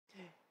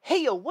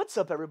Hey yo, what's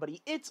up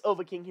everybody? It's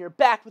Overking here,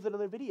 back with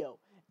another video.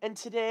 And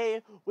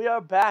today, we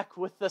are back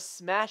with the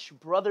Smash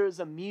Brothers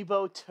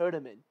Amiibo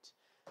Tournament.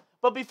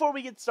 But before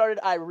we get started,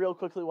 I real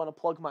quickly want to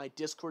plug my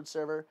Discord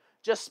server,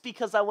 just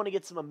because I want to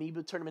get some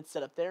Amiibo tournaments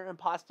set up there, and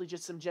possibly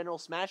just some general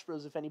Smash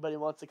Bros if anybody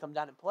wants to come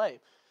down and play.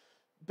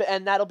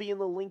 And that'll be in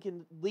the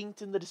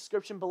linked in the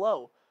description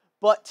below.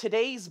 But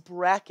today's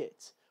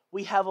bracket,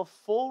 we have a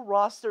full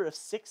roster of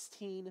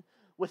 16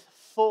 with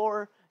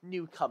 4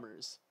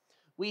 newcomers.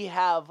 We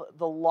have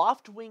the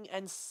Loftwing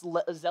and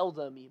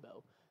Zelda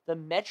amiibo, the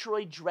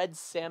Metroid Dread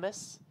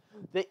Samus,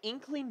 the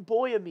Inkling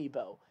Boy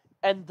amiibo,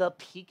 and the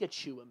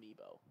Pikachu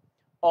amiibo.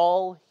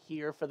 All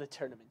here for the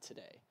tournament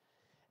today.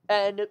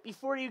 And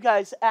before you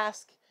guys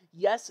ask,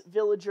 yes,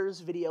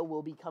 Villager's video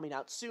will be coming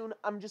out soon.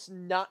 I'm just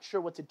not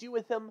sure what to do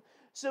with him,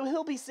 so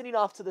he'll be sitting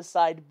off to the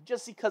side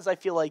just because I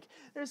feel like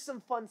there's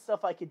some fun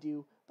stuff I could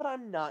do, but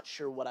I'm not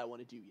sure what I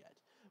want to do yet.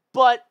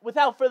 But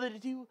without further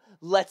ado,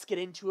 let's get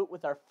into it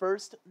with our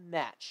first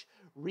match.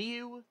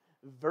 Ryu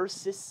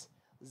versus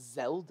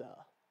Zelda.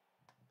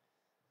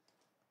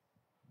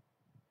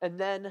 And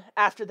then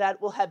after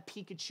that, we'll have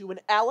Pikachu and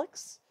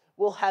Alex.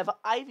 We'll have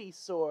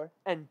Ivysaur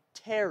and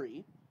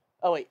Terry.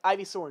 Oh wait,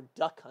 Ivysaur and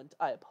Duck Hunt.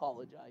 I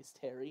apologize,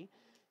 Terry.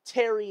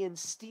 Terry and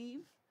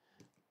Steve.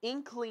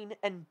 Inkling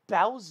and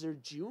Bowser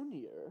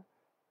Jr.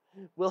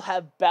 We'll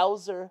have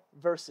Bowser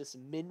versus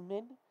Min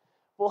Min.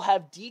 We'll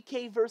have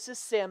DK versus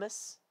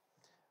Samus.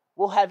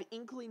 We'll have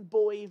Inkling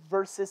Boy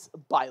versus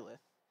Byleth.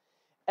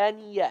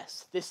 And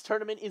yes, this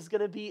tournament is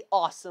going to be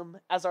awesome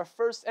as our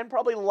first and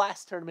probably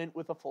last tournament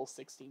with a full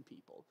 16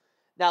 people.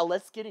 Now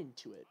let's get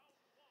into it.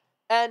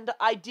 And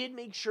I did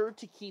make sure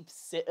to keep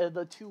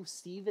the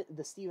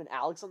Steve and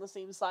Alex on the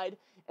same side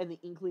and the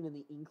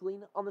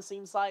Inkling on the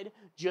same side,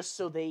 just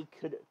so they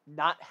could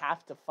not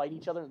have to fight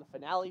each other in the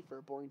finale for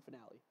a boring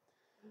finale.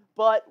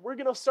 But we're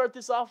going to start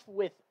this off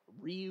with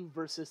Ryu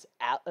versus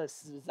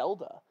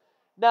Zelda.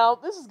 Now,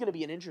 this is going to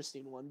be an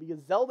interesting one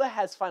because Zelda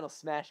has Final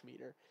Smash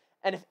meter.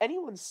 And if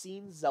anyone's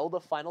seen Zelda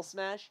Final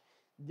Smash,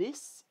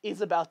 this is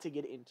about to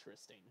get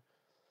interesting.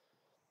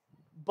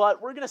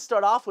 But we're going to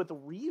start off with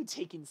Ryu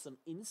taking some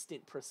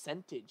instant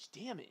percentage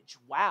damage.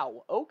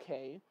 Wow,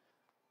 okay.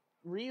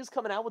 Ryu's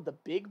coming out with the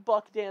big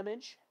buck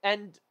damage.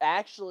 And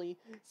actually,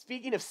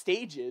 speaking of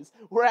stages,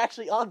 we're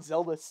actually on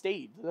Zelda's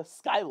stage, the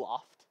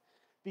Skyloft.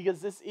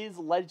 Because this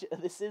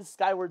is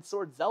Skyward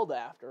Sword Zelda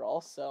after all,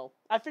 so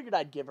I figured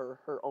I'd give her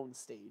her own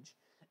stage.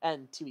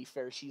 And to be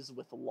fair, she's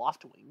with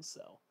Loftwing,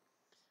 so.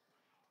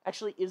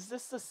 Actually, is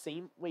this the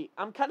same? Wait,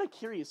 I'm kind of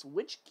curious.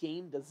 Which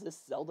game does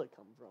this Zelda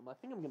come from? I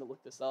think I'm going to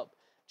look this up,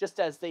 just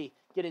as they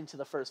get into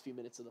the first few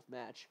minutes of the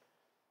match.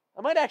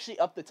 I might actually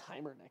up the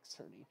timer next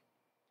tourney,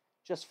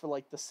 just for,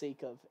 like, the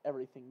sake of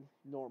everything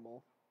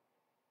normal.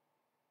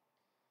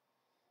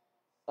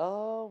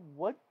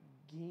 What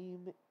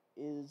game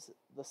is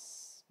the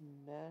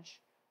Smash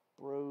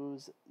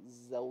Bros.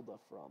 Zelda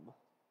from?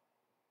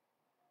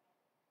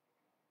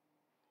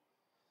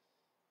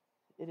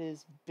 It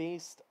is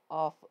based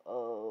off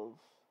of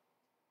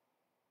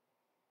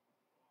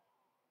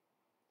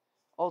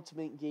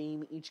Ultimate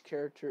Game. Each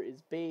character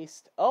is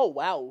based... Oh,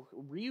 wow.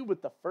 Ryu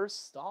with the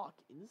first stock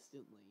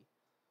instantly.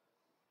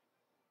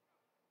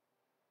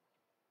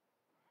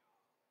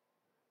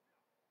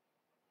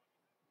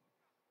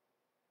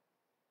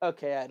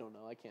 Okay, I don't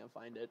know. I can't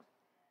find it.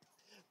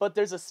 But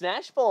there's a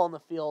Smash Ball on the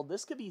field.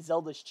 This could be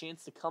Zelda's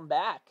chance to come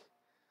back.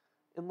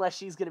 Unless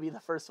she's going to be the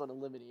first one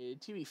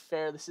eliminated. To be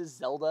fair, this is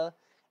Zelda.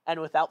 And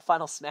without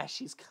Final Smash,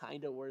 she's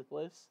kind of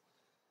worthless.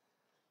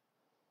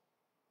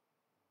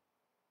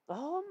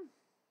 I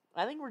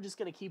think we're just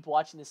going to keep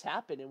watching this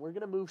happen. And we're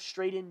going to move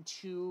straight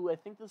into, I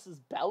think this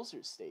is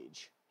Bowser's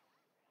stage.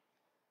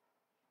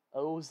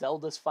 Oh,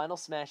 Zelda's Final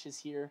Smash is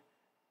here.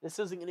 This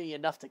isn't going to be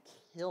enough to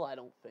kill, I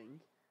don't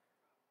think.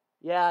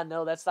 Yeah,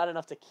 no, that's not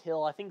enough to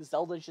kill. I think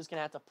Zelda's just going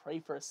to have to pray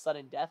for a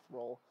sudden death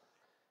roll.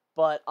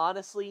 But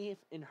honestly,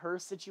 in her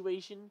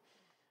situation,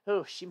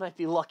 oh, she might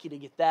be lucky to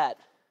get that.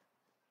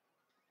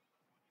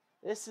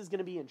 This is going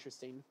to be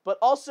interesting. But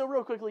also,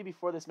 real quickly,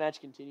 before this match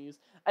continues,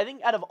 I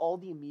think out of all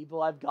the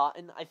amiibo I've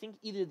gotten, I think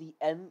either the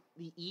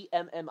EMMI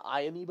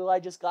amiibo I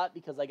just got,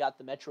 because I got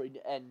the Metroid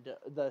and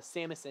the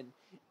Samus and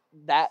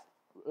that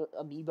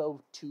amiibo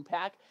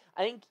 2-pack,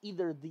 I think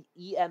either the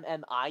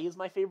EMMI is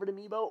my favorite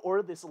amiibo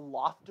or this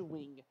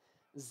Loftwing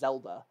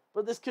Zelda.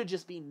 But this could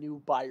just be new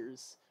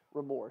buyer's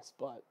remorse,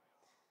 but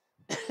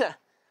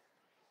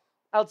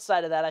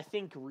outside of that, I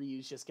think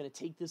Ryu's just going to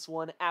take this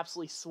one,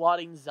 absolutely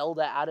swatting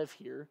Zelda out of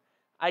here.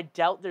 I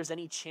doubt there's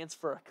any chance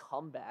for a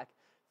comeback.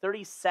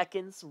 30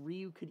 seconds,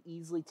 Ryu could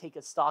easily take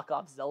a stock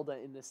off Zelda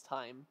in this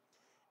time.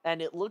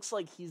 And it looks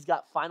like he's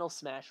got Final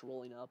Smash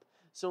rolling up.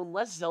 So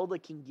unless Zelda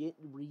can get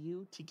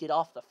Ryu to get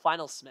off the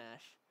Final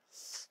Smash,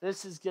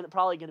 this is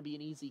probably going to be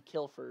an easy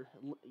kill for...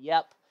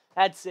 Yep,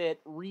 that's it.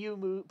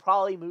 Ryu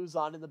probably moves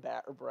on in the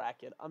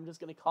bracket. I'm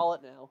just going to call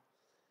it now.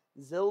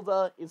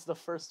 Zelda is the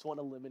first one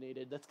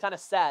eliminated. That's kind of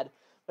sad,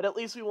 but at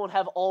least we won't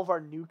have all of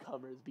our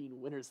newcomers being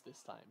winners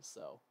this time,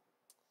 so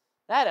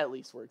that at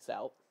least works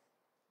out.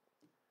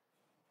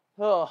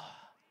 Oh,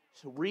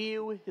 so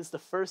Ryu is the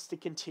first to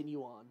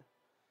continue on.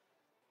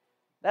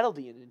 That'll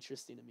be an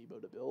interesting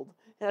amiibo to build.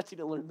 You have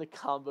to learn the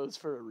combos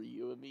for a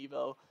Ryu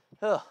amiibo.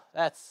 Oh,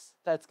 that's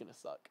gonna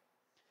suck.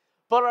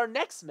 But our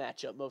next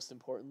matchup, most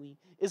importantly,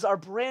 is our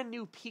brand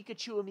new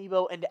Pikachu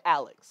amiibo and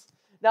Alex.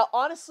 Now,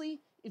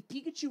 honestly, if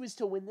Pikachu is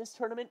to win this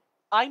tournament,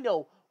 I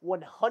know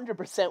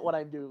 100% what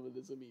I'm doing with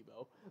this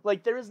amiibo.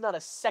 Like, there is not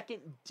a second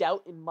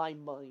doubt in my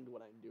mind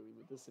what I'm doing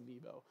with this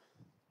amiibo.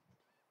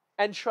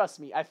 And trust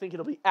me, I think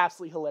it'll be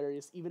absolutely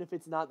hilarious, even if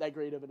it's not that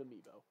great of an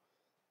amiibo.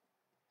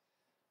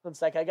 One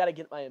sec, I gotta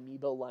get my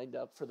amiibo lined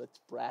up for the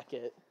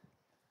bracket.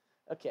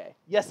 Okay,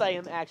 yes, I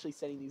am actually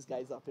setting these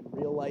guys up in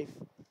real life.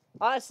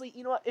 Honestly,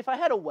 you know what? If I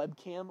had a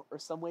webcam or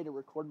some way to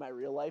record my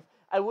real life,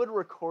 I would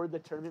record the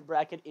tournament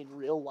bracket in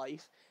real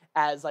life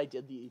as I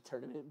did the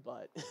tournament,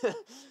 but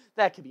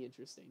that could be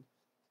interesting.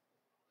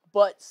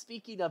 But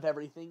speaking of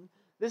everything,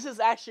 this is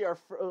actually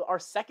our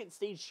second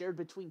stage shared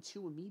between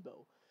two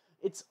amiibo.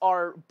 It's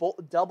our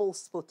double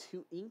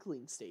Splatoon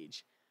Inkling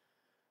stage.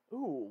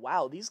 Ooh,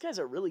 wow, these guys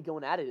are really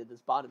going at it at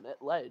this bottom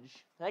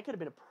ledge. That could have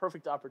been a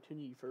perfect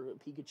opportunity for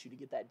Pikachu to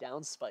get that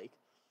down spike.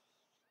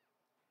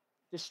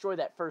 Destroy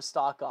that first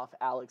stock off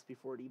Alex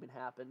before it even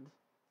happened.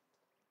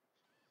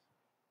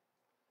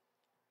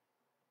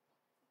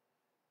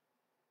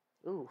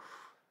 Ooh,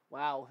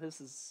 wow,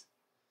 this is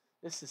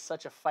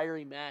such a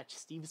fiery match.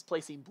 Steve's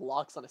placing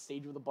blocks on a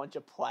stage with a bunch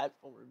of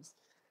platforms.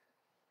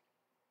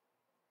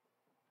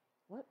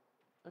 What?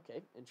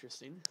 Okay,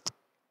 interesting.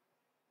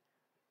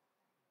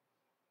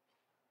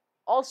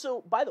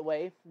 Also, by the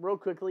way, real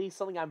quickly,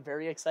 something I'm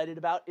very excited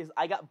about is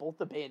I got both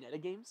the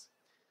Bayonetta games.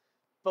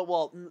 But,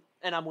 well,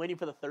 and I'm waiting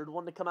for the third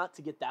one to come out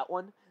to get that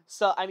one.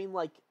 So, I mean,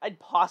 like,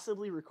 I'd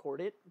possibly record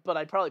it, but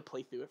I'd probably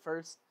play through it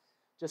first,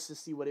 just to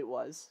see what it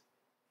was.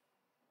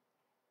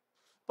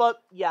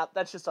 But, yeah,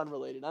 that's just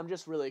unrelated. I'm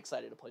just really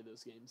excited to play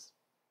those games.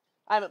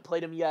 I haven't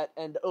played them yet,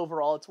 and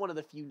overall, it's one of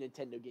the few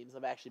Nintendo games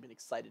I've actually been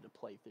excited to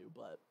play through,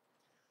 but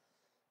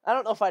I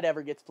don't know if I'd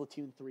ever get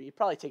Splatoon 3. It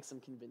probably takes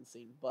some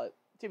convincing, but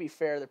to be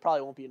fair, there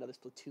probably won't be another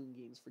Splatoon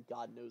games for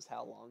God knows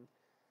how long.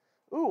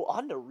 Ooh,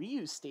 on to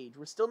Ryu's stage.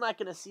 We're still not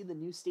going to see the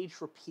new stage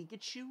for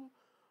Pikachu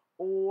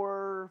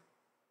or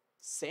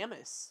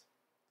Samus.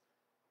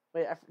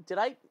 Wait, did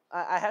I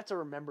have to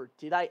remember,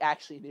 did I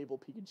actually enable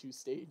Pikachu's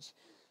stage?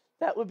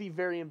 That would be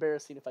very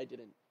embarrassing if I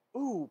didn't.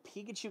 Ooh,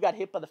 Pikachu got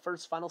hit by the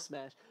first Final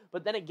Smash.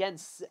 But then again,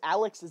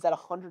 Alex is at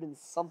 100 and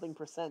something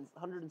percent.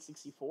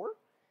 164?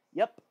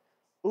 Yep.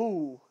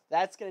 Ooh,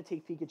 that's going to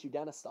take Pikachu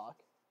down a stock.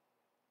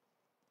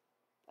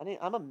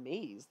 I'm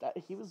amazed that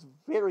he was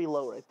very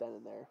low right then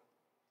and there.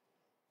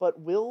 But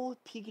will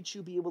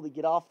Pikachu be able to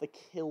get off the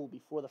kill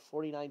before the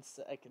 49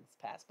 seconds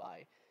pass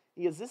by?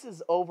 Because this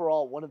is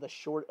overall one of the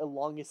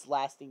longest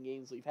lasting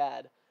games we've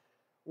had.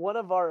 One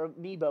of our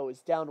amiibo is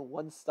down to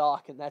one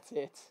stock, and that's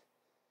it.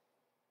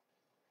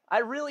 I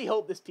really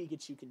hope this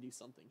Pikachu can do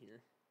something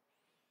here.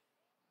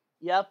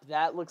 Yep,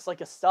 that looks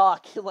like a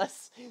stock,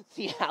 unless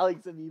the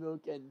Alex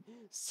amiibo can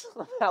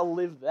somehow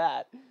live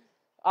that.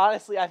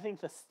 Honestly, I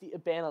think the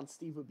ban on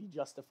Steve would be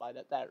justified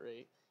at that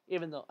rate,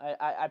 even though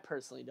I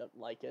personally don't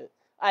like it.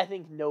 I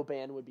think no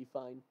ban would be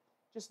fine.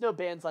 Just no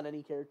bans on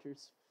any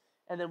characters.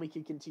 And then we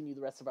could continue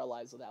the rest of our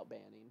lives without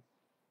banning.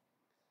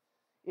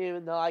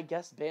 Even though I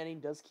guess banning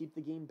does keep the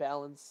game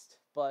balanced.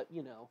 But,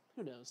 you know,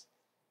 who knows.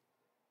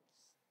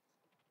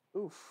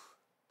 Oof.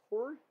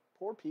 Poor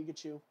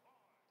Pikachu.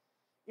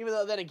 Even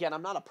though, then again,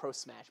 I'm not a pro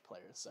Smash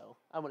player, so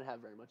I wouldn't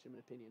have very much of an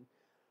opinion.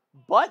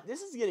 But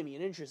this is going to be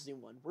an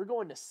interesting one. We're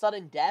going to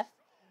sudden death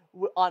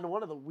on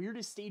one of the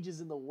weirdest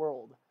stages in the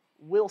world.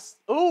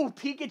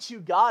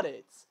 Pikachu got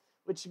it!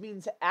 Which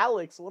means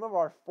Alex, one of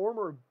our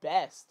former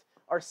best,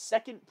 our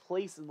second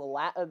place in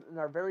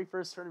our very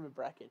first tournament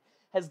bracket,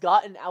 has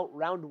gotten out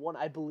round one,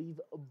 I believe,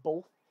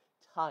 both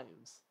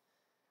times.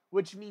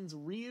 Which means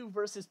Ryu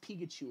versus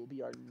Pikachu will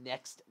be our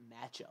next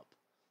matchup.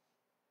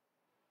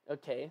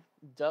 Okay,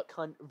 Duck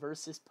Hunt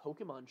versus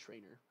Pokemon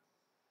Trainer.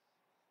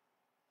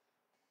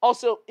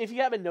 Also, if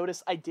you haven't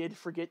noticed, I did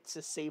forget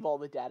to save all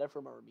the data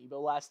from our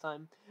amiibo last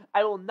time.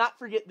 I will not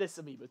forget this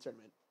amiibo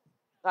tournament.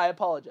 I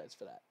apologize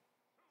for that.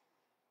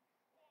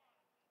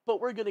 But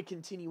we're gonna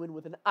continue in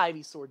with an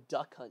Ivysaur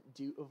Duck Hunt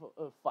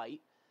fight.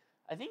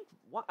 I think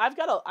I've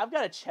got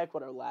to check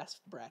what our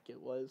last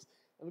bracket was.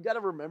 I've got to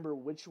remember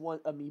which one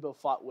amiibo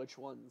fought which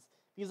ones,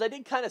 because I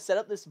did kind of set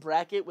up this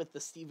bracket with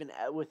Steven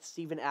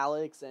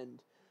Alex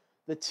and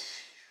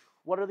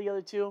what are the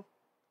other two?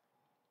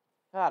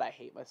 God, I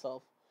hate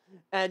myself.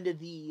 And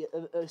the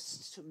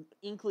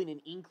Inkling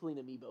and Inkling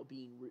amiibo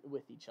being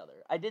with each other.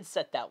 I did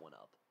set that one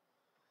up.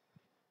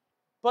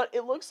 But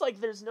it looks like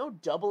there's no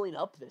doubling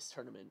up this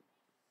tournament.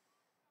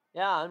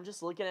 Yeah, I'm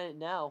just looking at it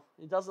now.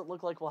 It doesn't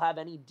look like we'll have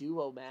any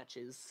duo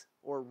matches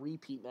or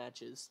repeat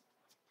matches.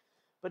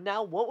 But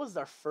now, what was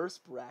our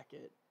first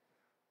bracket?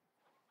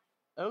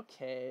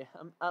 Okay,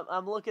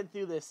 I'm looking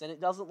through this, and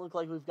it doesn't look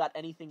like we've got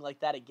anything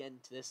like that again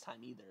to this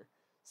time either.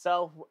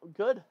 So,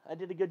 good. I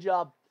did a good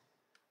job.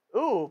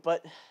 Ooh,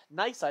 but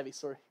nice,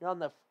 Ivysaur. You're on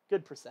the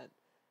good percent.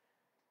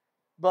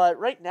 But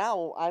right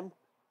now, I'm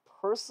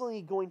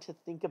personally going to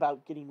think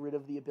about getting rid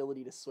of the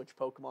ability to switch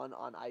Pokemon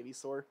on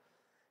Ivysaur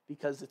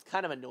because it's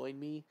kind of annoying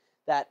me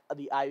that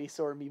the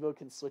Ivysaur amiibo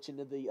can switch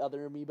into the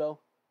other amiibo.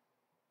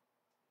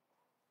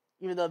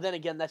 Even though, then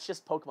again, that's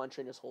just Pokemon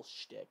Trainer's whole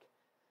shtick.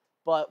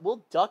 But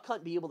will Duck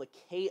Hunt be able to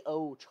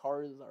KO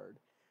Charizard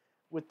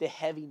with the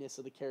heaviness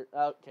of the character?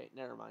 Okay,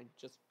 never mind.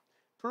 Just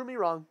prove me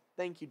wrong.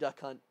 Thank you, Duck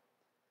Hunt.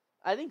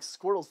 I think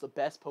Squirtle's the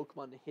best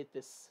Pokemon to hit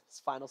this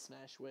final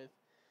smash with.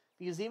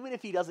 Because even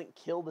if he doesn't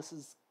kill, this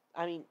is...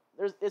 I mean,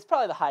 it's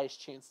probably the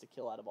highest chance to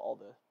kill out of all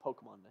the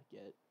Pokemon to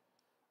get.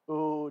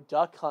 Ooh,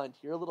 Duck Hunt.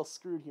 You're a little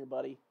screwed here,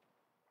 buddy.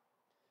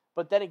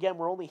 But then again,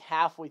 we're only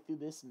halfway through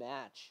this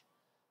match.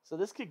 So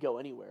this could go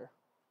anywhere.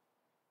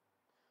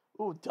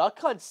 Ooh, Duck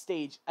Hunt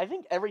stage. I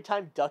think every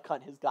time Duck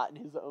Hunt has gotten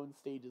his own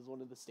stage as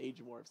one of the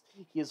stage morphs,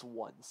 he has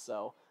won.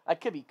 So I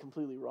could be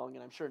completely wrong,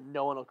 and I'm sure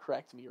no one will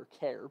correct me or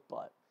care,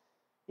 but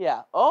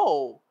yeah.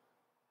 Oh,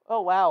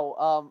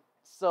 wow.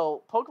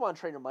 So Pokemon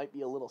Trainer might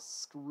be a little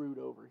screwed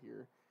over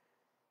here.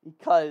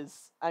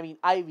 Because, I mean,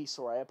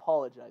 Ivysaur, I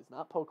apologize,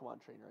 not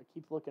Pokemon Trainer. I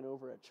keep looking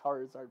over at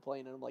Charizard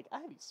playing, and I'm like,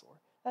 Ivysaur?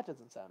 That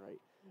doesn't sound right.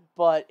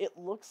 But it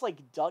looks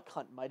like Duck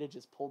Hunt might have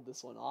just pulled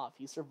this one off.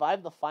 He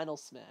survived the final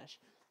smash,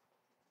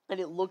 and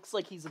it looks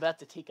like he's about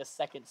to take a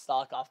second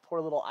stock off poor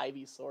little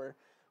Ivysaur,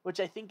 which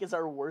I think is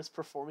our worst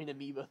performing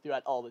amiibo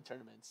throughout all the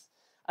tournaments.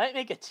 I might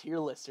make a tier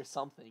list or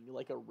something,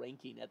 like a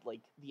ranking at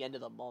like the end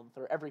of the month,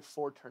 or every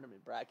 4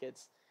 tournament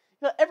brackets.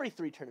 You know, every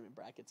 3 tournament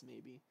brackets,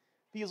 maybe.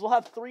 Because we'll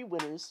have 3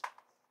 winners.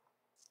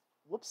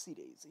 Whoopsie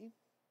daisy.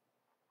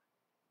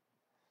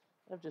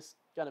 I've just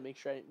got to make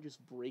sure I didn't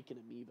just break an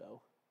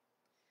amiibo.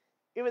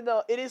 Even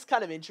though it is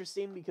kind of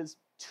interesting because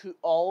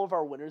all of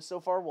our winners so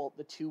far, well,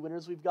 the 2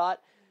 winners we've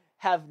got,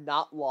 have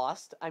not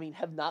lost. I mean,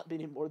 have not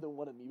been in more than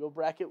 1 amiibo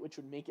bracket, which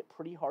would make it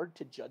pretty hard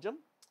to judge them.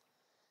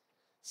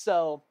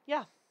 So,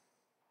 yeah.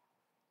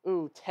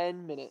 Ooh,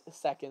 10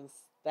 seconds.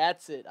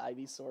 That's it,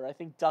 Ivysaur. I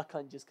think Duck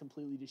Hunt just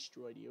completely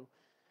destroyed you.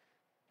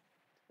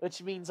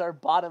 Which means our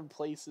bottom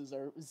places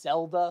are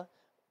Zelda,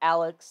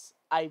 Alex,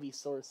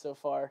 Ivysaur so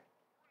far.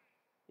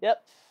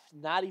 Yep,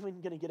 not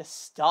even going to get a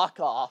stock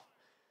off.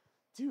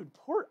 Dude,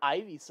 poor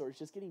Ivysaur is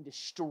just getting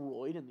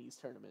destroyed in these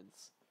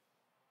tournaments.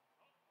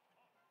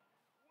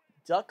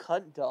 Duck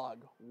Hunt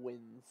Dog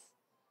wins.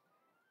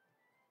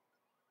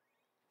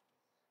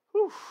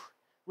 Whew.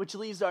 Which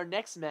leaves our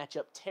next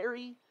matchup,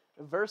 Terry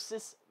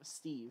versus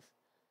Steve.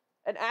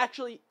 And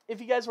actually, if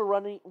you guys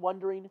were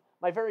wondering,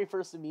 my very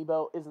first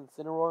amiibo is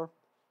Incineroar.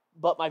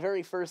 But my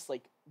very first,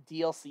 like,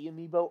 DLC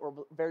amiibo,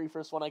 or very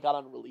first one I got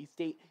on release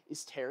date,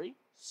 is Terry.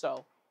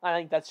 So, I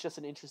think that's just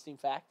an interesting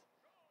fact.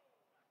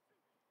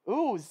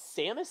 Ooh,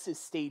 Samus's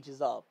stage is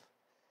up.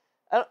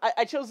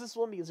 I chose this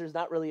one because there's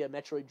not really a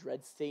Metroid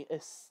Dread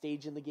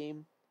stage in the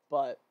game,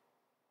 but...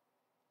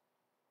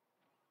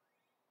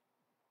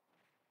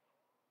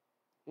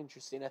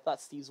 Interesting. I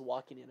thought Steve's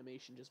walking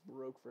animation just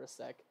broke for a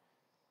sec.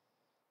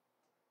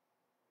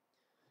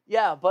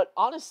 Yeah, but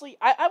honestly,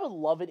 I would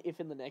love it if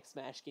in the next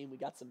Smash game we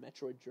got some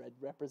Metroid Dread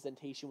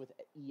representation with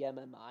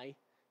EMMI,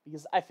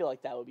 because I feel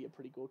like that would be a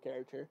pretty cool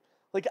character.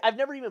 Like, I've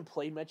never even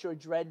played Metroid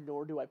Dread,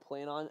 nor do I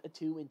plan on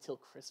to until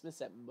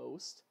Christmas at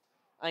most.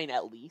 I mean,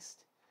 at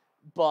least.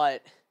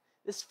 But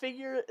this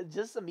figure,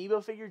 this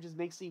amiibo figure, just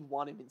makes me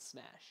want him in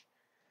Smash.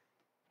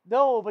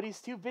 No, but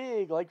he's too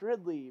big, like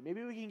Ridley.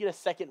 Maybe we can get a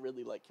second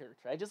Ridley-like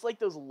character. I just like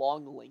those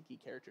long, lanky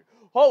characters.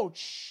 Oh,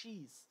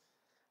 jeez.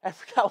 I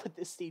forgot what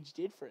this stage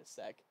did for a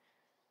sec.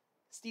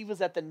 Steve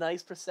was at the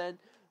nice %,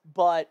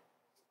 but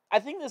I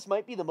think this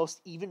might be the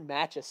most even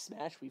match of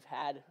Smash we've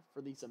had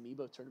for these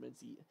amiibo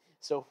tournaments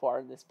so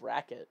far in this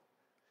bracket.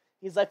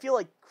 Because I feel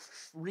like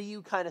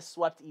Ryu kind of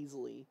swept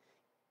easily.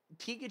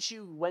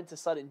 Pikachu went to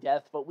sudden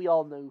death, but we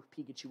all knew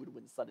Pikachu would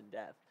win sudden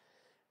death.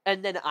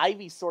 And then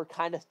Ivysaur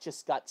kind of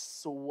just got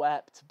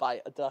swept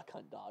by a Duck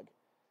Hunt Dog.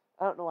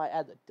 I don't know why I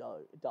add the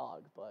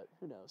dog, but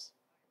who knows.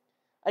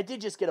 I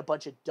did just get a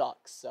bunch of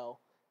ducks, so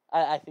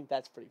I think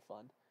that's pretty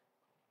fun.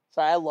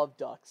 Sorry, I love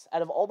ducks.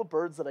 Out of all the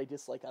birds that I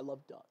dislike, I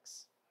love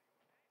ducks.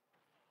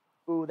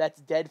 Ooh,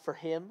 that's dead for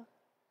him.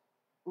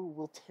 Ooh,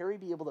 will Terry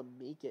be able to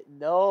make it?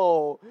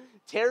 No.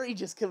 Terry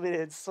just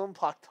committed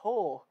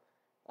Sunpakto.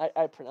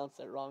 I pronounced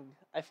that wrong.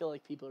 I feel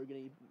like people are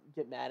going to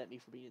get mad at me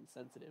for being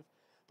insensitive.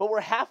 But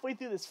we're halfway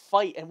through this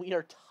fight, and we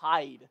are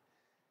tied.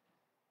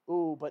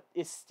 Ooh, but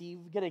is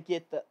Steve going to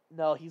get the...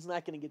 No, he's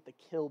not going to get the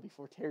kill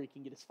before Terry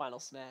can get his final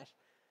smash.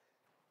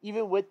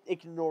 Even with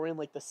ignoring,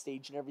 like, the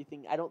stage and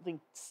everything, I don't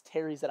think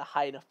Terry's at a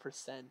high enough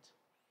 %.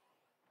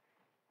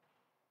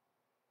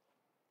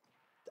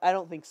 I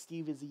don't think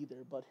Steve is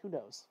either, but who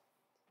knows.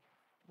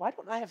 Why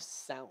don't I have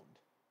sound?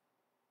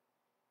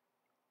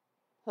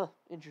 Huh,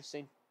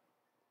 interesting.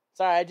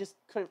 Sorry, I just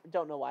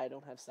don't know why I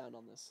don't have sound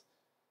on this.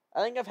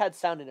 I think I've had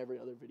sound in every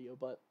other video,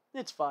 but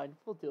it's fine.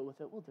 We'll deal with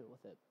it.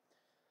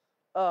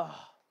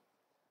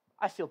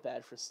 I feel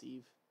bad for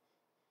Steve.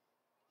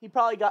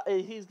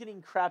 He's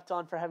getting crapped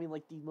on for having,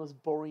 like, the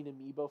most boring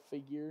amiibo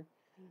figure.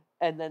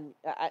 And then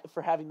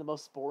for having the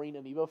most boring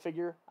amiibo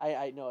figure,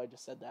 I know I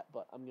just said that,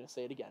 but I'm going to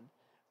say it again.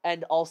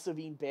 and also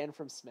being banned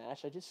from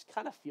Smash, I just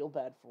kind of feel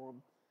bad for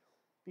him.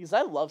 Because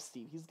I love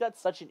Steve. He's got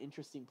such an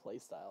interesting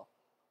playstyle.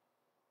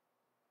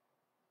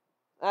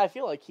 I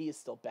feel like he is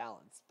still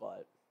balanced,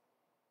 but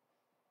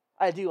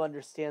I do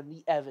understand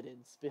the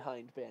evidence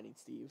behind banning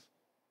Steve.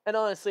 And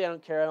honestly, I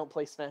don't care. I don't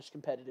play Smash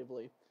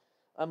competitively.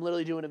 I'm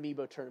literally doing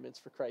Amiibo tournaments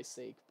for Christ's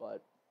sake,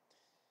 but...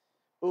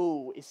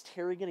 Ooh, is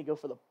Terry going to go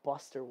for the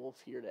Buster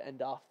Wolf here to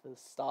end off the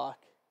stock?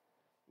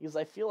 Because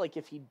I feel like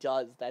if he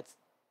does, that's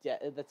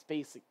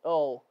basic.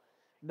 Oh,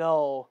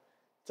 no.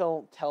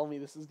 Don't tell me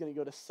this is going to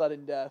go to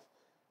sudden death.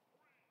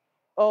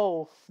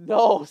 Oh,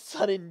 no,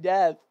 sudden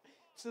death.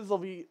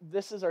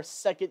 This is our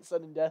second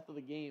sudden death of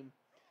the game.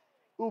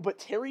 Ooh, but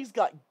Terry's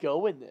got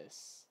go in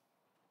this.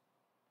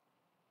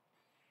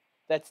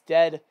 That's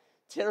dead.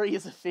 Terry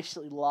is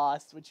officially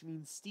lost, which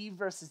means Steve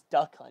versus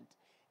Duck Hunt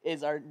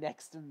is our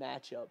next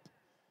matchup.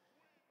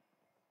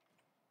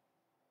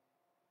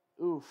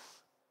 Oof.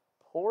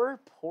 Poor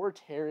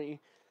Terry.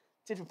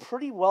 Did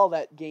pretty well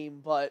that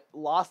game, but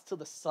lost to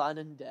the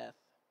sudden death.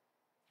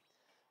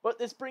 But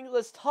this brings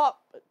us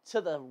top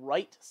to the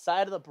right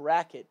side of the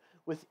bracket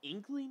with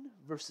Inkling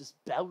versus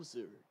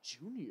Bowser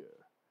Jr.,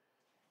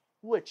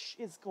 which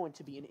is going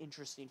to be an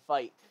interesting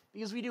fight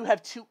because we do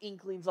have two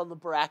Inklings on the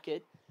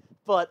bracket.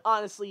 But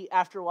honestly,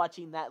 after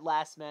watching that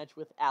last match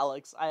with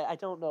Alex, I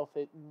don't know if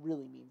it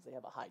really means they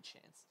have a high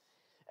chance.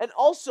 And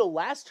also,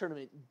 last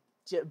tournament,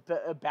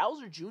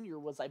 Bowser Jr.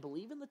 was, I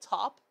believe, in the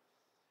top.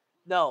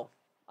 No,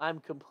 I'm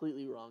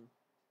completely wrong.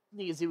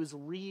 Because it was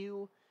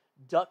Ryu,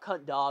 Duck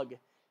Hunt Dog,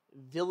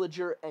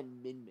 Villager,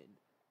 and Min Min.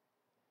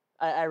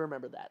 I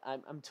remember that.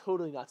 I'm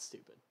totally not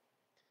stupid.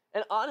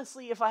 And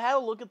honestly, if I had to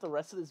look at the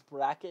rest of this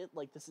bracket,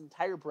 like this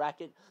entire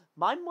bracket,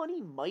 my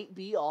money might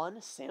be on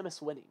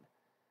Samus winning.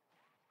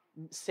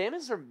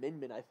 Samus or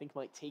Min Min, I think,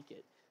 might take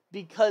it.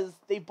 Because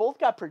they both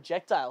got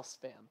projectile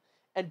spam.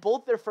 And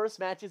both their first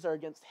matches are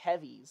against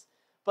heavies.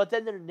 But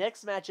then their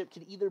next matchup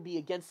could either be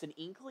against an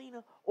Inkling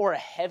or a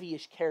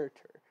heavyish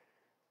character.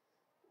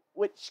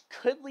 Which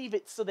could leave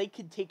it so they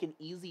could take an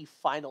easy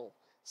final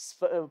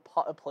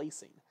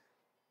placing.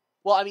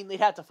 Well, I mean, they'd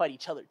have to fight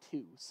each other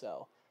too,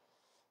 so...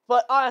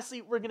 But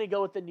honestly, we're going to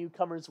go with the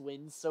newcomers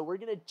wins, so we're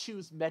going to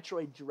choose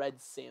Metroid Dread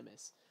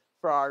Samus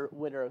for our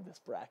winner of this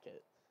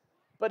bracket.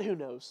 But who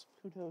knows?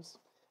 Who knows?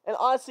 And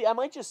honestly, I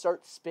might just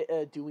start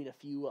doing a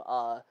few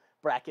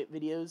bracket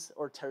videos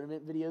or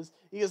tournament videos,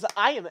 because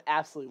I am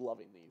absolutely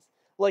loving these.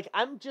 Like,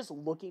 I'm just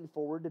looking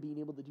forward to being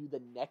able to do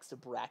the next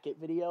bracket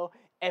video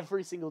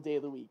every single day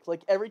of the week.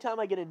 Like, every time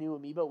I get a new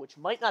Amiibo, which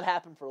might not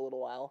happen for a little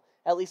while,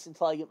 at least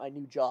until I get my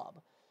new job.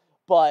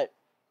 But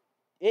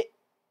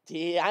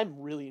I'm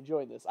really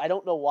enjoying this. I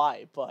don't know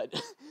why, but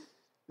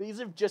these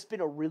have just been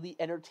a really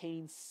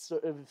entertaining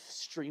sort of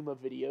stream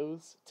of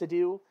videos to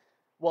do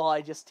while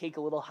I just take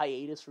a little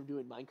hiatus from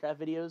doing Minecraft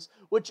videos,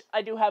 which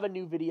I do have a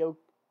new video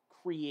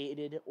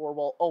created, or,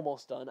 well,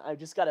 almost done. I've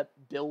just got to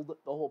build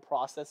the whole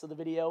process of the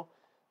video.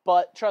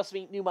 But trust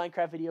me, new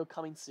Minecraft video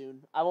coming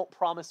soon. I won't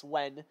promise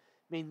when,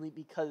 mainly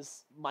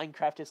because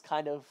Minecraft is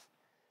kind of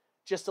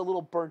just a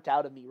little burnt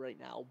out of me right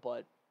now,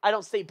 but I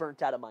don't stay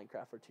burnt out of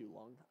Minecraft for too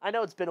long. I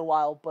know it's been a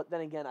while, but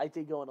then again, I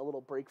did go on a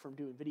little break from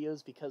doing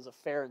videos because of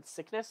fair and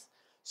sickness.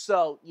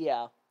 So,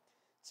 yeah.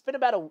 It's been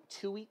about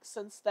 2 weeks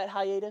since that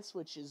hiatus,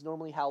 which is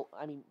normally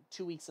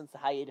 2 weeks since the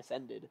hiatus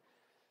ended.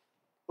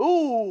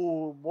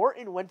 Ooh,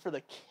 Morton went for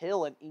the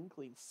kill and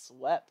Inkling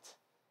swept.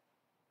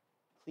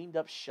 Cleaned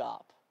up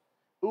shop.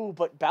 Ooh,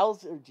 but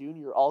Bowser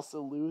Jr.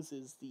 also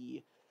loses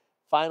the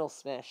final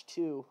smash,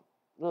 too.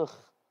 Ugh.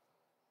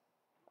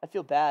 I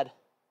feel bad.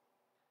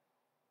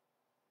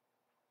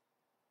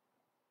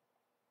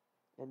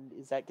 And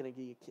is that going to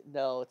be a kill?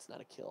 No, it's not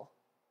a kill.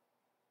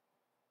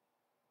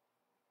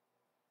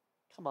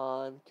 Come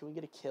on, can we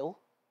get a kill?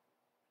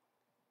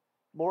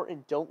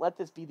 Morton, don't let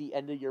this be the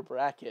end of your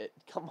bracket.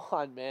 Come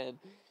on, man.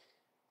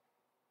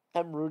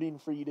 I'm rooting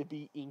for you to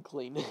be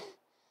Inkling.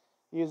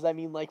 Because, I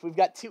mean, like, we've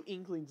got two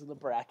Inklings in the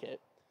bracket.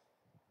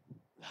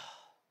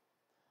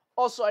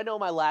 Also, I know in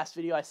my last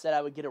video I said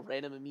I would get a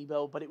random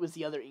Amiibo, but it was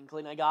the other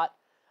Inkling I got.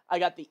 I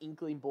got the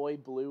Inkling Boy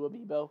Blue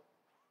Amiibo.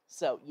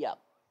 So, yeah.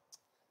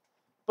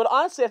 But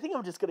honestly, I think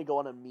I'm just going to go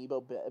on an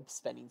Amiibo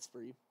spending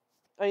spree.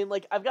 I mean,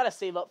 like, I've got to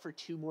save up for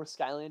 2 more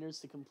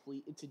Skylanders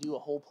to do a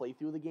whole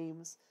playthrough of the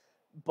games.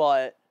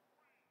 But,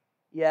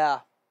 yeah,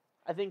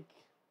 I think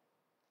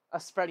a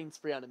spreading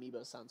spree on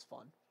Amiibo sounds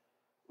fun.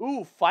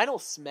 Ooh, final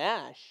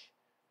smash.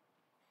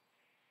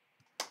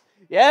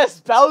 Yes,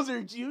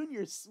 Bowser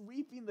Jr.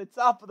 sweeping the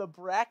top of the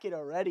bracket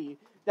already.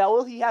 Now,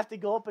 will he have to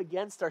go up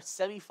against our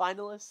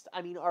semifinalist?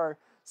 I mean, our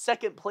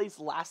second place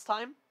last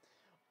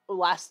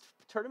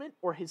tournament,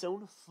 or his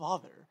own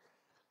father?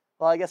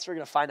 Well, I guess we're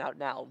going to find out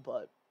now,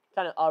 but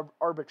kind of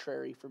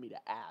arbitrary for me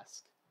to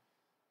ask.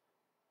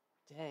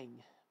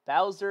 Dang.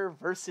 Bowser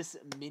versus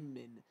Min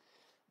Min.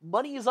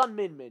 Money is on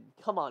Min Min.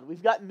 Come on,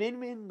 we've got Min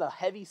Min, the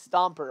heavy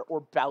stomper,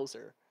 or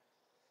Bowser.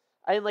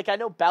 I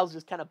know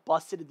Bowser's kind of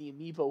busted in the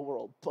Amiibo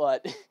world,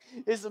 but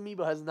his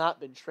Amiibo has not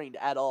been trained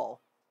at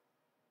all.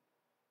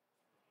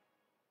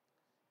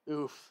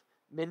 Oof.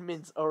 Min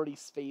Min's already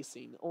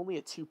spacing. Only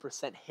a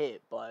 2%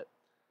 hit, but...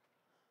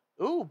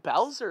 Ooh,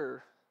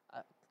 Bowser.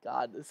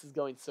 God, this is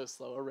going so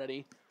slow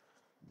already.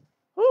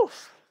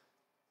 Oof.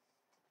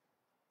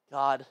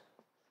 God.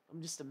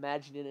 I'm just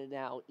imagining it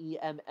now.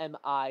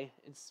 EMMI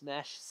in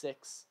Smash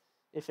 6.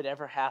 If it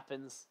ever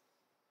happens.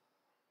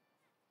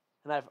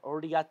 And I've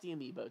already got the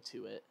amiibo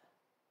to it.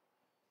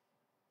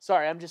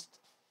 Sorry, I'm just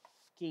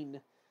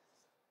fucking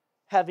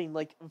having,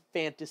 like,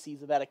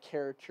 fantasies about a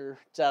character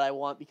that I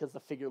want because the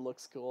figure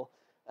looks cool.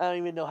 I don't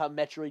even know how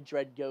Metroid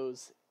Dread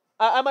goes.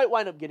 I might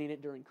wind up getting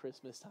it during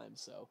Christmas time,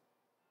 so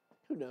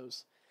who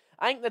knows.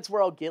 I think that's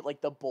where I'll get,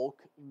 like, the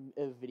bulk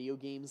of video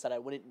games that I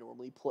wouldn't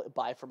normally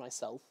buy for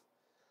myself.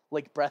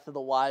 Like Breath of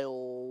the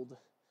Wild.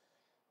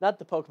 Not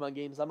the Pokemon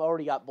games. I've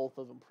already got both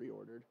of them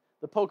pre-ordered.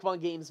 The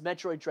Pokemon games,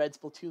 Metroid Dread,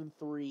 Splatoon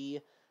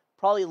 3,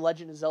 probably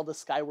Legend of Zelda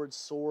Skyward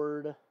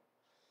Sword.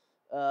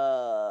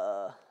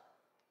 I'm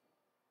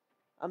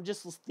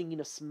just thinking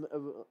of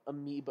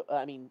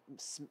Amiibo,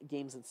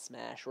 games in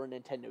Smash or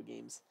Nintendo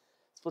games.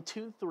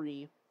 Splatoon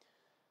 3,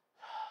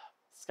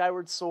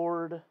 Skyward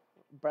Sword,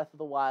 Breath of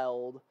the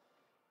Wild.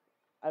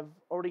 I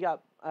already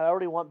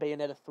want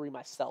Bayonetta 3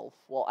 myself.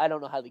 Well, I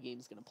don't know how the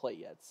game's going to play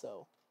yet,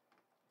 so.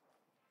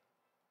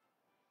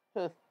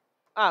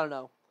 I don't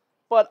know.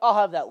 But I'll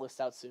have that list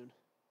out soon.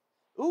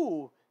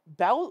 Ooh,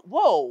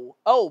 whoa.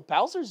 Oh,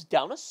 Bowser's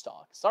down a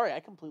stock. Sorry,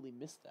 I completely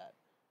missed that.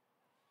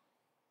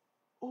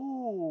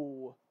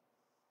 Ooh.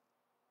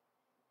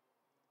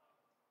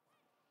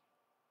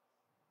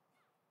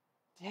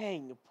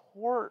 Dang,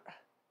 poor...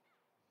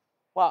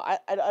 Wow,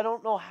 I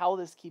don't know how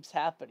this keeps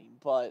happening,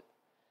 but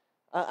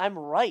I'm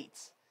right.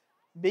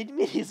 Min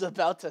Min is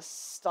about to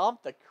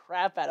stomp the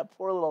crap out of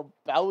poor little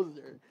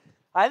Bowser.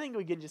 I think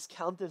we can just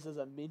count this as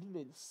a Min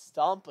Min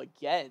stomp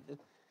again.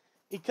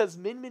 Because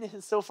Min Min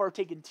has so far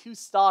taken 2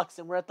 stocks,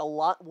 and we're at the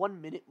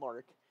 1 minute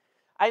mark.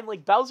 I'm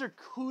like, Bowser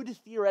could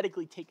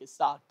theoretically take a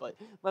stock, but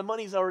my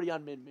money's already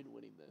on Min Min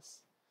winning this.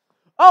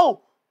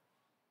 Oh!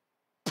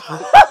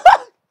 I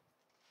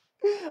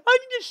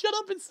need to shut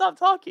up and stop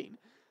talking.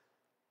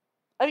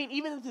 I mean,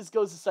 even if this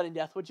goes to sudden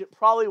death, which it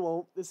probably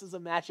won't, this is a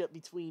matchup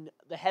between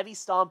the Heavy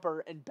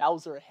Stomper and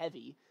Bowser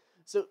Heavy.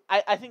 So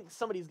I think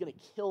somebody's going to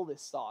kill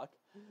this stock.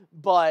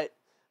 But,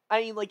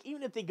 I mean, like,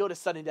 even if they go to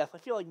sudden death, I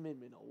feel like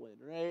Min Min will win,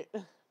 right?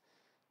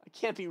 I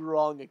can't be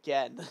wrong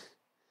again.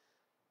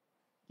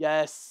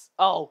 Yes.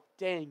 Oh,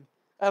 dang.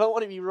 I don't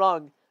want to be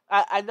wrong.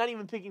 I'm not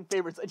even picking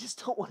favorites. I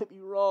just don't want to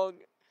be wrong.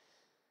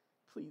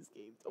 Please,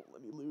 game, don't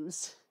let me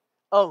lose.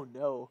 Oh,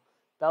 no.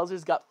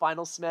 Bowser's got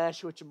Final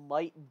Smash, which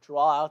might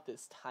draw out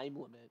this time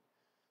limit.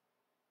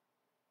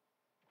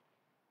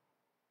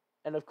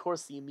 And of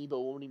course, the Amiibo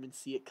won't even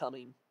see it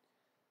coming.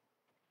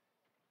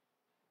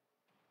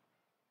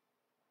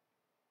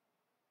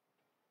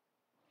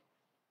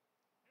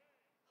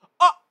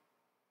 Oh!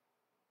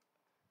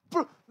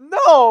 Bro,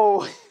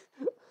 no!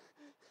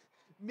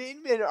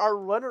 Min Min, our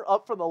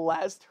runner-up from the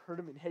last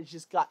tournament, has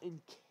just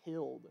gotten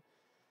killed.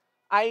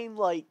 I'm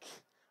like...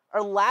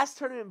 Our last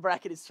tournament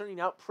bracket is turning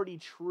out pretty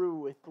true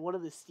with one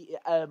of the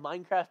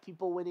Minecraft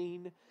people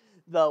winning,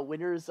 the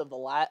winners of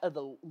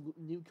the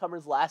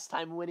newcomers last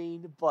time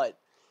winning, but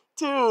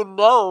dude,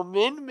 no,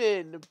 Min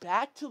Min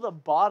back to the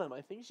bottom.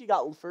 I think she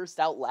got first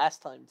out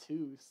last time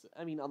too.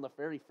 I mean, on the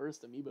very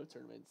first Amiibo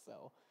tournament.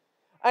 So,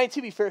 I mean,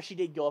 to be fair, she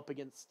did go up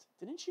against.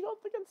 Didn't she go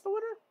up against the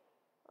winner?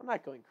 I'm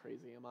not going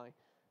crazy, am I?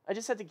 I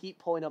just had to keep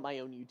pulling up my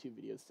own YouTube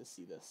videos to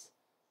see this.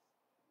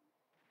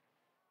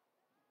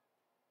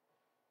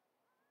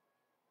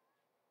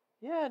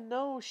 Yeah,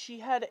 no, she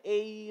had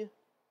a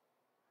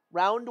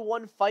round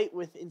 1 fight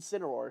with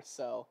Incineroar,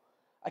 so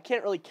I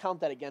can't really count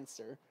that against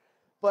her.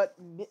 But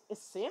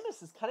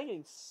Samus is kind of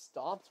getting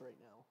stomped right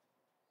now.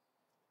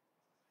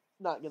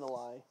 Not gonna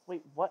lie.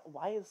 Wait, what?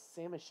 Why is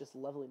Samus just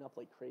leveling up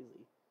like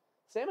crazy?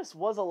 Samus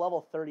was a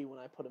level 30 when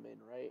I put him in,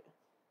 right?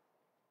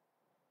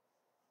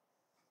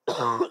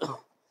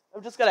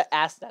 I've just gotta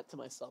ask that to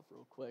myself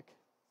real quick.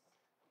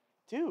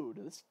 Dude,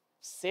 this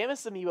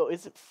Samus Amiibo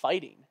isn't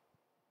fighting.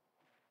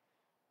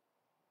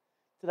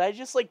 Did I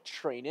just, like,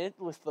 train it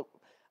with the...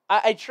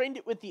 I trained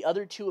it with the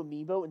other 2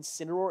 Amiibo,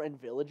 Incineroar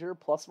and Villager,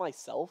 plus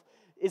myself.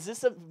 Is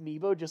this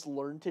Amiibo just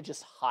learned to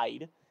just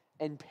hide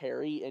and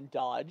parry and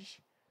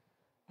dodge?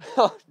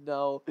 Oh,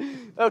 no.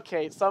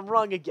 Okay, so I'm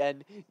wrong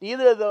again.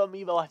 Neither of the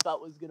Amiibo I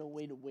thought was going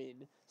to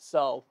win.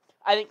 So,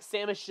 I think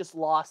Samus just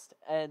lost,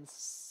 and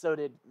so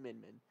did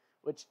Min Min,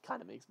 which kind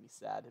of makes me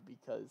sad,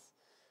 because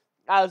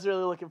I was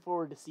really looking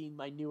forward to seeing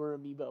my newer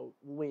Amiibo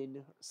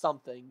win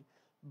something,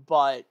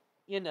 but...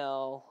 you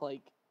know,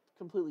 like,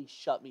 completely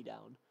shut me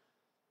down.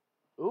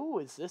 Ooh,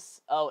 is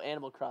this... Oh,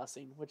 Animal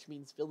Crossing, which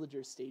means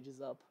Villager stage is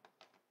up.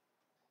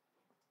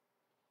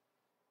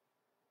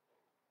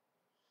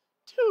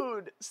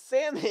 Dude,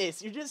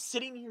 Samus, you're just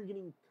sitting here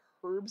getting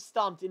curb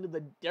stomped into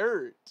the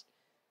dirt.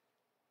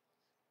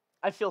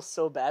 I feel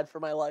so bad for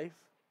my life.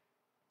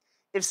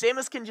 If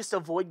Samus can just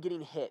avoid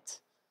getting hit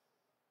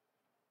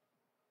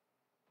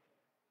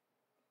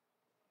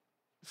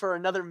for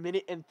another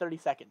minute and 30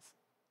 seconds.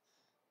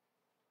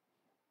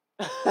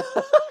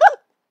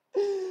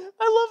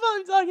 I love how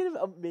I'm talking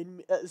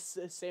about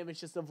Sam is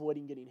just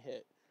avoiding getting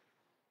hit.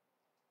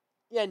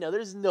 Yeah, no,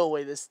 there's no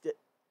way this.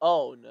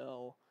 Oh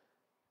no,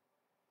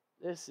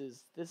 this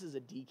is a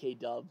DK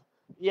dub.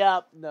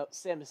 Yeah, no,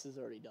 Samus is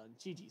already done.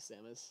 GG,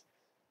 Samus.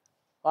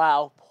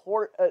 Wow,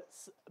 poor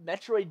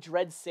Metroid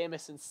Dread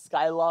Samus and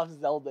Skyloft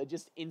Zelda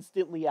just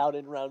instantly out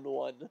in round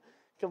 1,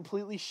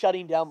 completely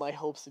shutting down my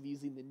hopes of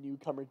using the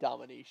Newcomer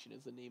Domination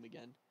as a name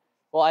again.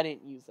 Well, I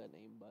didn't use that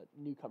name, but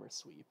Newcomer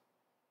Sweep.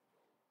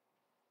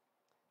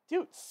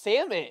 Dude,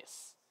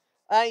 Samus!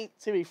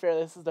 To be fair,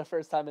 this is the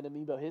first time in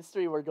Amiibo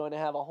history we're going to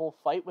have a whole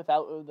fight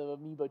without the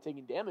Amiibo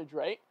taking damage,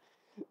 right?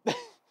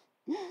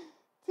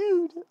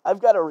 Dude, I've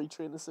got to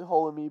retrain this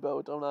whole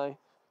Amiibo, don't I?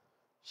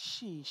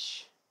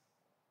 Sheesh.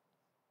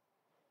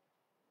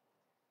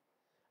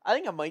 I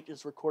think I might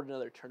just record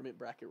another tournament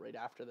bracket right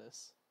after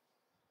this.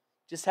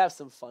 Just have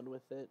some fun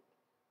with it.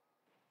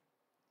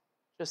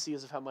 Just see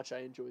as of how much I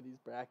enjoy these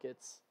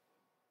brackets.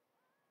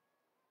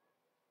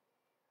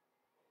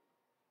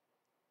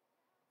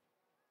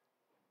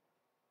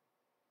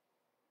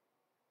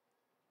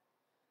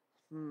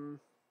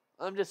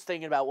 I'm just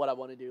thinking about what I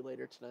want to do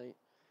later tonight.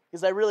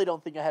 Because I really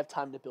don't think I have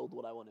time to build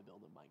what I want to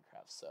build in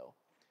Minecraft. So,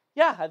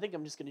 yeah, I think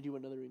I'm just going to do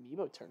another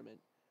Amiibo tournament.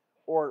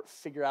 Or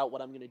figure out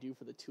what I'm going to do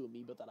for the 2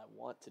 Amiibo that I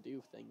want to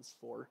do things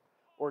for.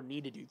 Or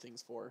need to do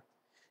things for.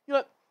 You know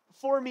what?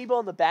 4 Amiibo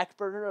on the back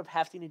burner of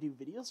having to do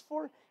videos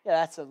for? Yeah,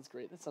 that sounds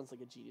great. That sounds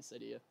like a genius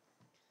idea.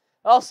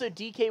 Also,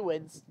 DK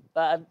wins.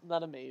 I'm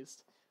not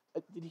amazed.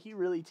 Did he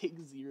really take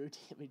 0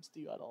 damage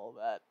throughout all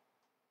of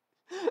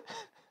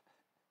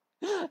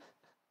that?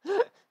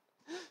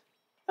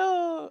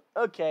 Oh,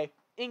 okay.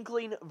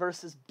 Inkling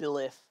versus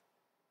Byleth.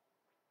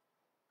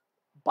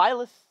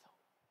 Byleth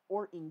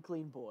or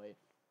Inkling Boy?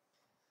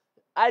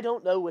 I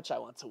don't know which I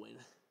want to win.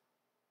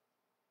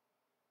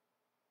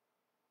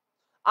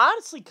 I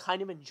honestly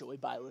kind of enjoy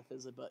Byleth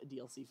as a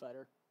DLC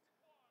fighter.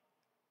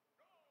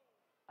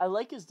 I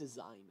like his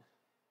design.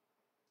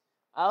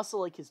 I also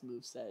like his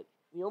moveset.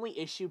 The only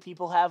issue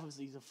people have is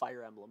he's a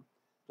Fire Emblem.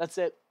 That's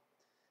it.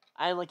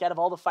 And like out of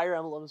all the Fire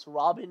Emblems,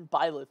 Robin and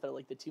Byleth are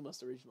like the 2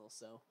 most original,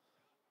 so.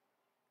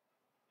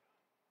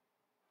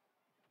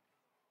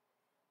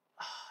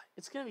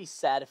 It's going to be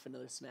sad if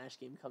another Smash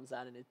game comes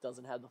out and it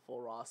doesn't have the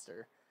full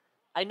roster.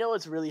 I know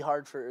it's really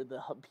hard for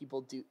the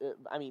people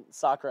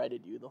Sakurai to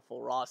do the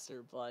full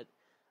roster, but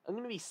I'm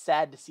going to be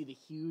sad to see the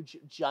huge,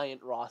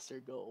 giant roster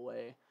go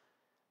away.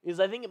 Because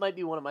I think it might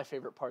be one of my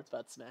favorite parts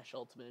about Smash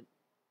Ultimate.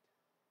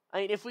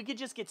 I mean, if we could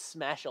just get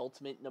Smash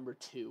Ultimate number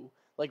 2,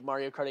 like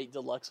Mario Kart 8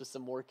 Deluxe with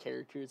some more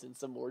characters and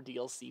some more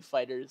DLC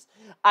fighters,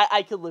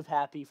 I could live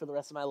happy for the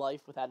rest of my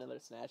life without another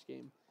Smash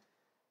game.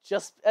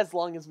 Just as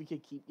long as we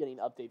could keep getting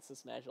updates to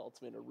Smash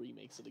Ultimate or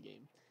remakes of the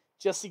game.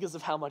 Just because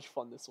of how much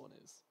fun this one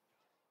is.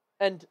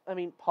 And, I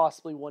mean,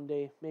 possibly one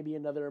day, maybe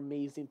another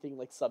amazing thing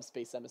like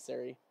Subspace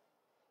Emissary.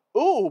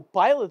 Ooh,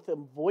 Byleth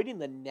avoiding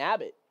the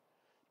Nabbit.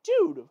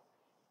 Dude,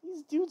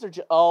 these dudes are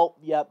just... Oh,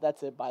 yeah,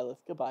 that's it, Byleth.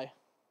 Goodbye.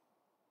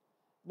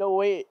 No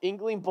way,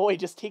 Inkling Boy,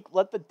 just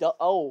let the...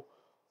 Oh.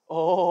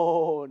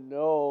 Oh,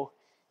 no.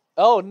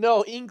 Oh,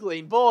 no,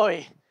 Inkling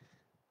Boy.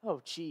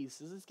 Oh,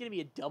 jeez. Is this going to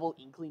be a double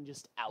Inkling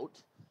just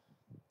out?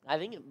 I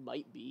think it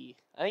might be.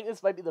 I think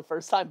this might be the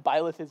first time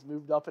Byleth has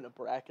moved up in a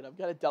bracket. I've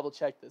got to double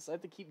check this. I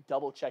have to keep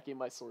double checking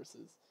my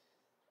sources.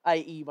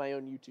 I.e. my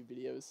own YouTube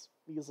videos.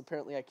 Because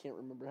apparently I can't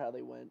remember how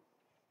they went.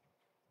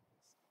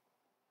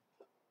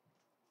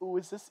 Ooh,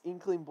 is this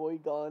Inkling Boy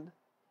gone?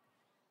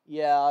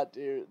 Yeah,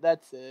 dude.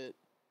 That's it.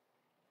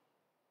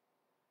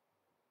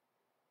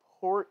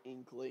 Poor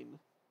Inkling.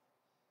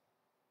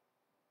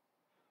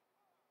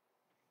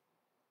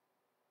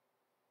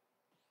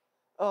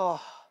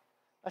 Oh,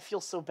 I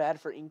feel so bad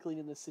for Inkling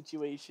in this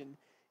situation.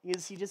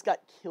 Because he just got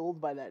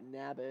killed by that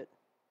Nabbit.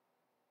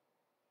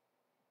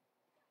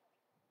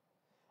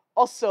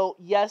 Also,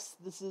 yes,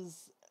 this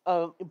is...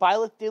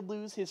 Byleth did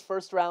lose his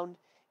first round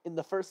in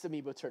the first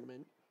Amiibo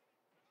tournament.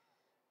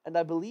 And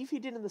I believe he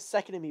did in the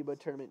second Amiibo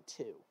tournament,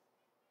 too.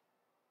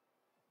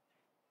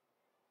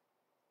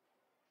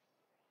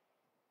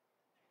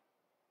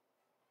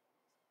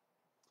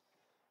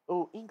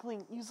 Oh,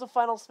 Inkling, use the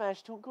final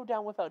smash. Don't go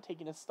down without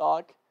taking a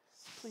stock.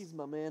 Please,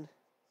 my man.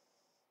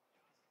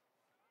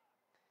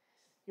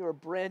 You're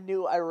brand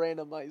new. I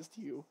randomized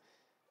you.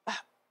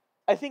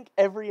 I think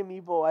every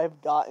Amiibo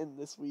I've gotten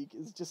this week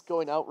is just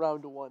going out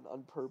round 1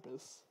 on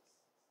purpose.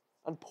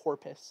 On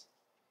porpoise.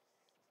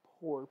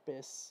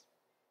 Porpoise.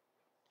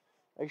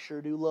 I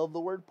sure do love the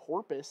word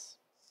porpoise.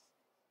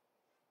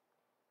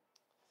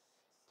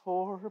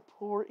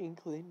 Poor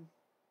Inkling.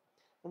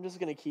 I'm just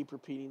going to keep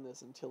repeating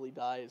this until he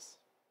dies.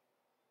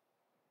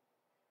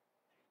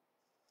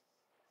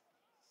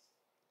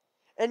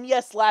 And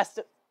yes, last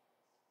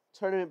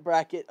tournament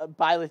bracket,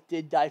 Byleth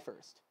did die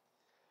first.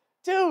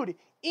 Dude,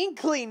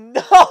 Inkling,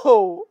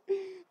 no!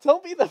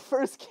 Don't be the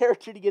first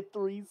character to get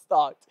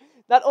 3-stocked.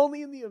 Not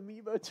only in the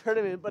Amiibo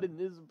tournament, but in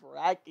this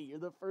bracket. You're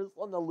the first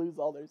one to lose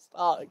all their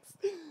stocks.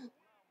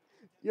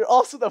 You're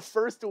also the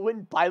first to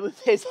win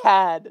Byleth has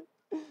had.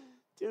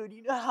 Dude,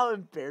 you know how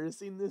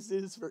embarrassing this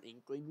is for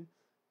Inkling?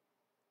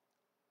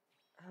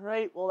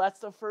 Alright, well that's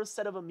the first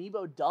set of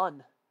Amiibo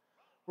done.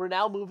 We're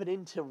now moving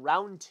into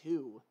round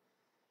 2.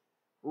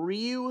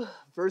 Ryu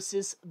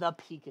versus the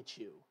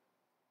Pikachu.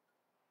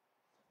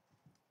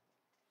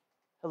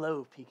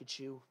 Hello,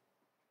 Pikachu.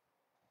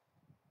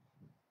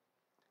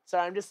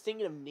 Sorry, I'm just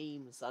thinking of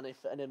names on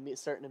if a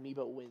certain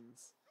Amiibo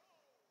wins.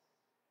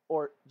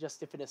 Or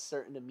just if in a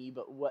certain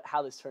Amiibo,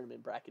 how this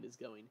tournament bracket is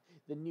going.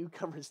 The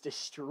newcomers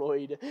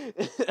destroyed.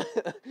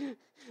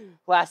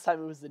 Last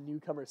time it was the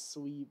newcomer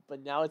sweep,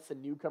 but now it's the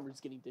newcomers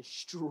getting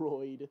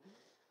destroyed.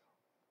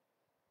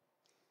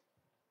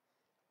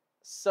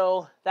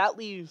 So that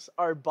leaves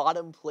our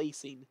bottom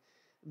placing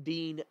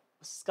being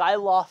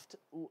Skyloft,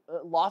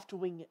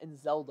 Loftwing, and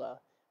Zelda,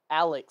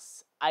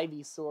 Alex,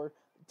 Ivysaur,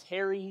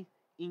 Terry,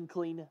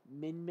 Inkling,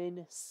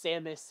 Min,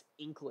 Samus,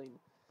 Inkling.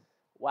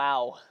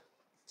 Wow.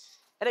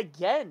 And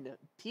again,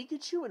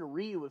 Pikachu and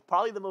Ryu with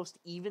probably the most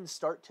even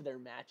start to their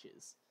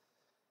matches.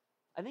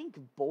 I think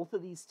both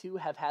of these two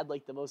have had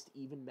like the most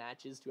even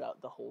matches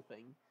throughout the whole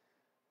thing.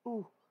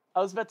 Ooh, I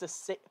was about to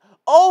say...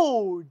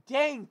 Oh,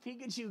 dang,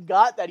 Pikachu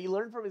got that. He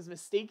learned from his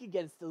mistake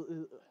against...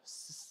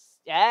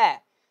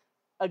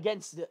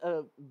 against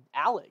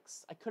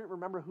Alex. I couldn't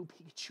remember who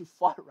Pikachu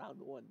fought round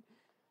 1.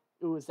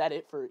 Ooh, is that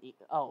it for...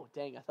 Oh,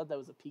 dang, I thought that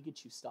was a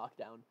Pikachu stock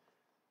down.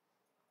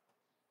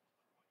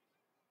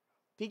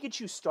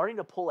 Pikachu starting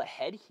to pull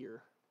ahead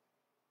here.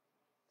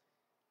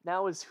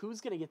 Now is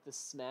who's going to get the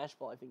Smash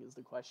Ball, I think is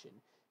the question.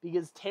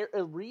 Because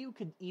Ryu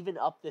could even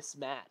up this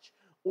match.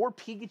 Or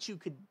Pikachu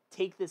could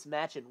take this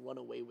match and run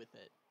away with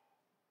it.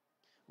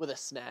 With a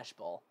Smash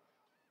Ball.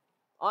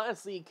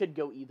 Honestly, it could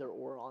go either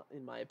or,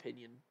 in my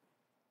opinion.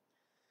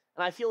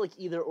 And I feel like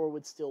either or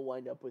would still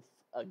wind up with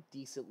a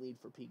decent lead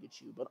for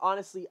Pikachu. But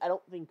honestly, I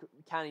don't think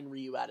counting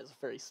Ryu out is a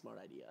very smart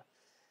idea.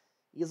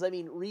 Because, I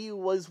mean, Ryu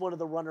was one of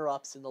the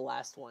runner-ups in the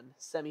last one.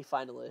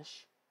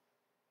 Semi-final-ish.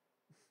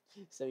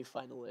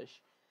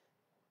 Semi-final-ish.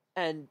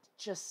 And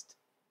just...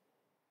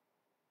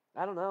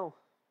 I don't know.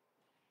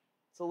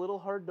 It's a little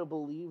hard to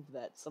believe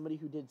that somebody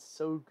who did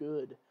so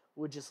good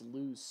would just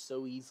lose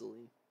so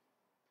easily.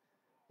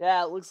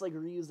 Yeah, it looks like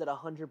Ryu's at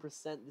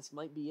 100%. This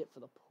might be it for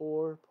the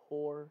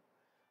poor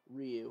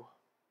Ryu.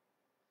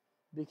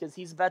 Because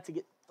he's about to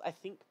get, I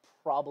think,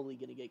 probably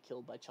going to get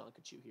killed by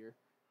Chonkachu here.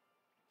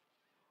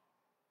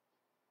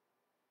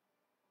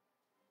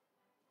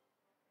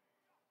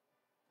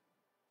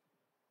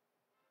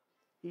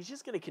 He's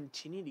just going to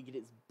continue to get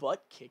his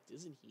butt kicked,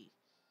 isn't he?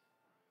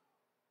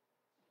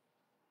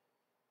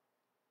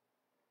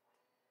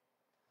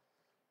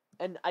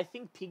 And I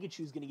think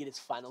Pikachu's going to get his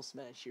final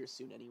smash here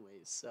soon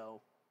anyways,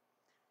 so...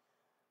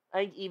 I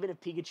think even if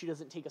Pikachu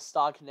doesn't take a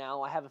stock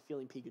now, I have a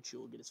feeling Pikachu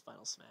will get his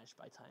final smash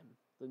by the time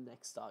the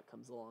next stock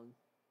comes along.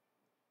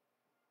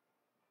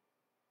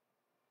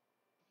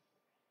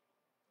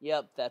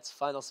 Yep, that's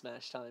final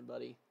smash time,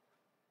 buddy.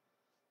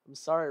 I'm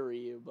sorry,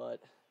 Ryu,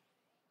 but...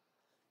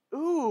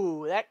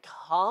 Ooh, that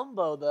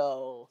combo,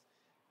 though.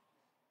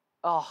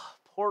 Oh,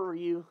 poor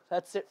Ryu.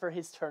 That's it for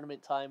his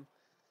tournament time.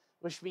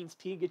 Which means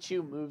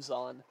Pikachu moves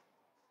on.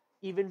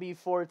 Even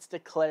before it's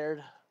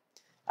declared,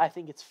 I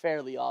think it's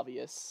fairly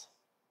obvious.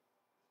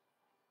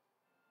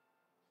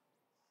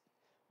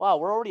 Wow,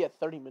 we're already at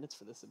 30 minutes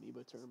for this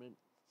Amiibo tournament.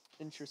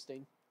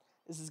 Interesting.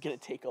 This is going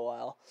to take a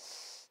while.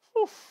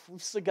 Oof,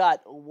 we've still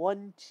got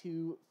 1,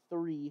 2,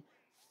 3,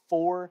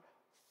 4,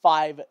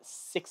 5,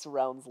 6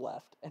 rounds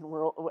left. And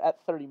we're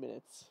at 30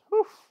 minutes.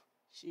 Oof,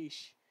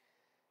 sheesh.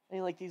 I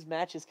mean, like, these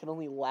matches can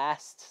only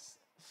last...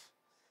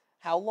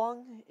 How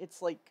long?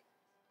 It's like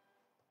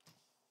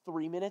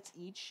 3 minutes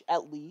each,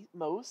 at least,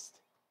 most.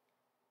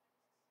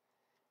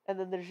 And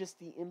then there's just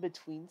the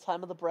in-between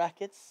time of the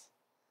brackets.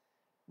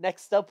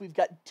 Next up, we've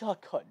got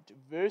Duck Hunt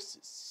versus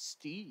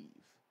Steve.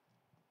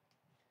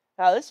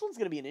 Now, this one's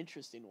going to be an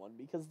interesting one,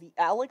 because the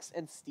Alex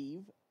and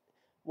Steve,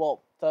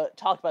 well,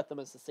 talk about them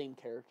as the same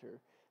character,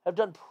 have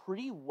done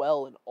pretty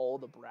well in all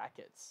the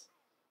brackets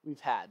we've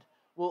had.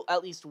 Well,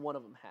 at least one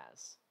of them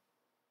has.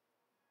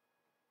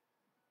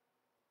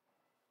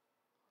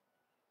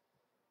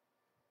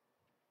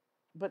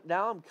 But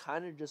now I'm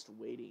kind of just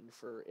waiting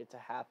for it to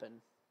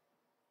happen.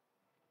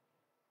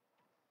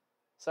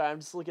 Sorry, I'm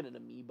just looking at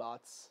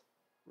Amiibots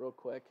real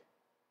quick.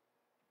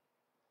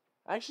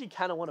 I actually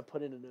kind of want to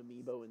put in an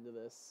Amiibo into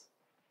this.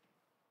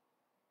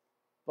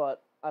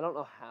 But I don't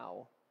know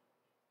how.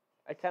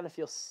 I kind of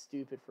feel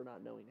stupid for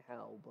not knowing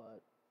how,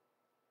 but...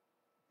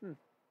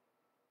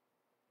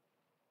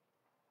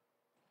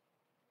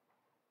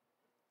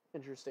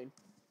 Interesting.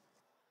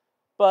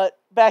 But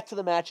back to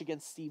the match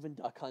against Steve and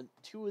Duck Hunt.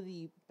 Two of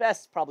the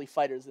best, probably,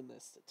 fighters in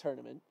this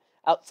tournament.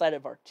 Outside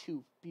of our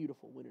two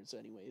beautiful winners,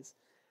 anyways.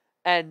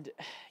 And,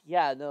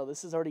 yeah, no,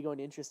 this is already going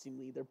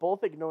interestingly. They're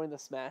both ignoring the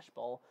Smash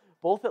Ball.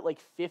 Both at, like,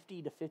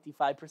 50 to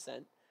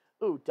 55%.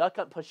 Ooh, Duck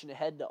Hunt pushing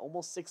ahead to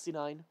almost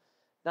 69.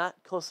 Not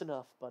close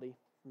enough, buddy.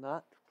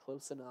 Not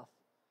close enough.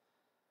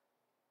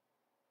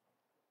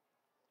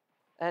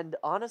 And,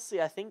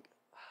 honestly, I think...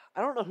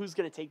 I don't know who's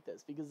going to take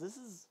this,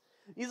 because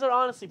these are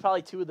honestly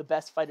probably two of the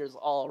best fighters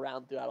all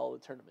around throughout all the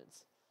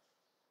tournaments.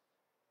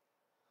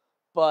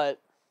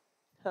 But,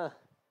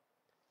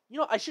 You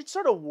know, I should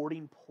start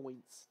awarding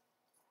points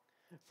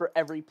for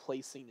every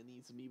placing in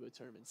these Amiibo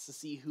tournaments to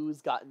see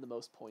who's gotten the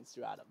most points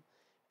throughout them,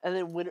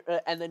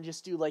 and then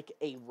just do like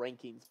a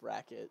rankings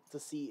bracket to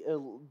see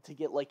to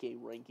get like a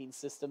ranking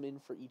system in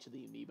for each of the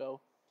Amiibo.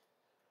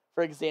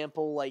 For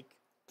example, like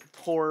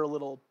poor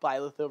little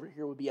Byleth over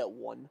here would be at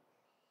 1.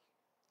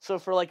 So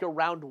for like a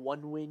round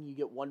 1 win, you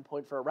get 1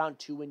 point. For a round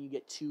 2 win, you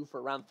get 2. For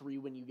a round 3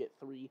 win, you get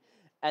 3.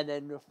 And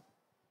then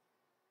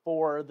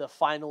for the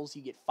finals,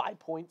 you get 5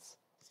 points.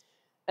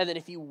 And then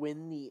if you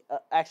win the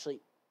actually,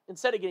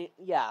 instead of getting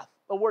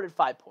awarded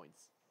 5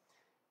 points.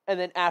 And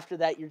then after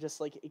that, you're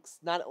just like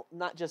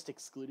not just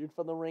excluded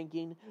from the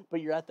ranking,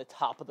 but you're at the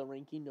top of the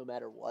ranking no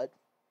matter what.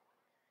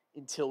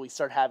 Until we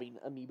start having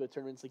Amiibo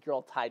tournaments, like you're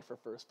all tied for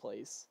first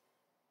place.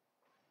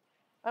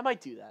 I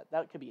might do that.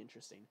 That could be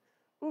interesting.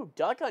 Ooh,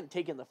 Duck Hunt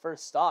taking the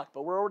first stock,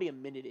 but we're already a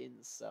minute in,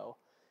 so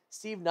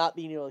Steve not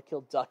being able to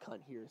kill Duck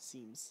Hunt here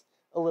seems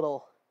a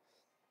little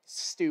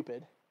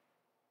stupid,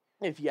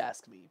 if you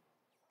ask me.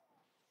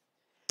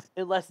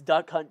 Unless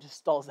Duck Hunt just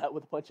stalls out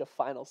with a bunch of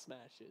final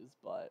smashes,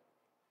 but...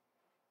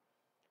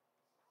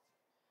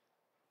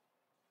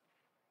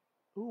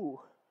 Ooh,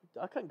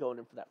 Duck Hunt going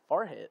in for that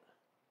far hit.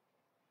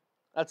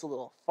 That's a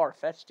little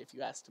far-fetched if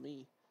you asked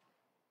me.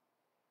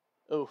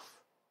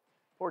 Oof.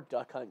 Poor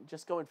Duck Hunt,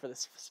 just going for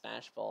this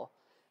smash ball.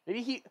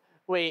 Maybe he...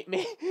 Wait,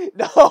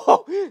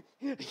 no!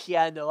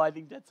 Yeah, no, I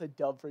think that's a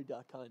dub for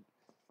Duck Hunt.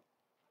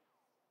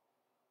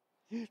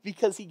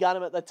 Because he got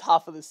him at the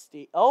top of the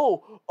stage.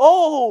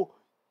 Oh!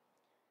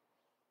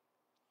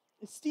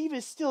 Steve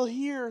is still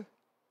here.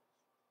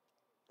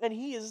 And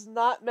he is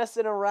not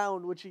messing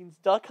around, which means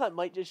Duck Hunt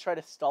might just try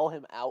to stall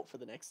him out for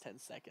the next 10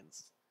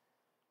 seconds.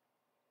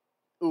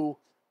 Ooh,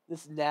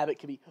 this Nabbit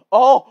could be...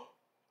 Oh!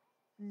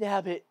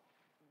 Nabbit.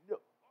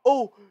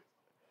 Oh!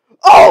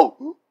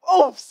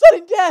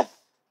 Sudden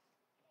death!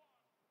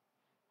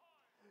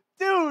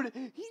 Dude,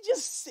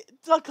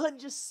 Duck Hunt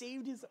just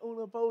saved his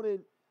own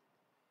opponent.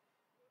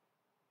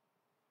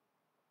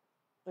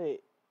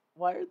 Wait,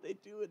 why aren't they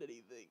doing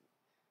anything?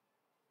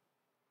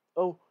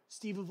 Oh,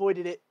 Steve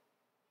avoided it.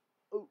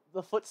 Oh,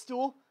 the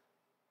footstool?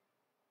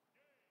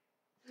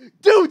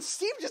 Dude,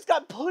 Steve just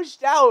got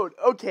pushed out.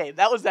 Okay,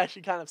 that was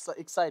actually kind of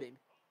exciting.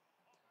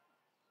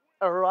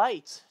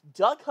 Alright,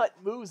 Duck Hunt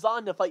moves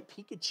on to fight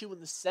Pikachu in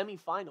the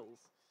semifinals.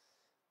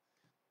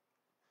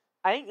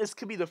 I think this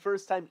could be the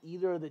first time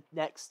either of the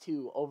next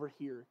two over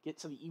here get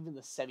to even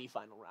the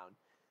semifinal round.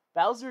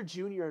 Bowser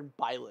Jr. and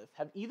Byleth.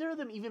 Have either of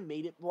them even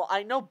made it? Well,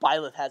 I know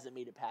Byleth hasn't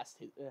made it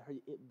past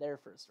their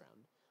first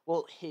round.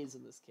 Well, his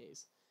in this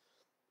case.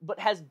 But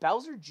has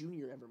Bowser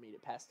Jr. ever made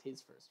it past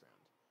his first round?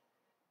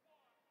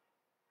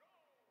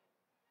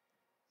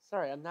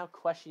 Sorry, I'm now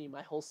questioning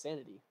my whole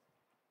sanity.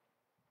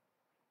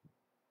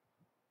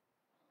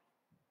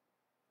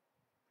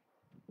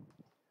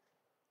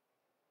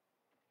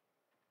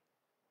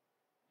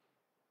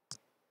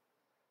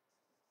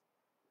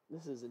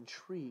 This is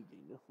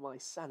intriguing. My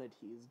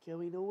sanity is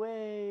going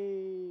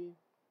away.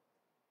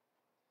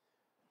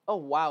 Oh,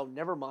 wow.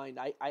 Never mind.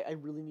 I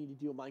really need to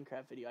do a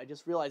Minecraft video. I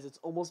just realized it's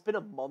almost been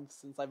a month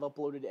since I've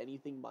uploaded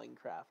anything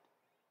Minecraft.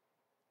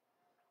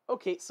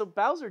 Okay, so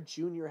Bowser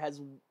Jr.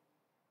 has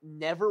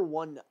not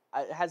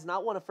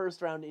won a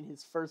first round in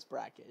his first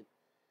bracket.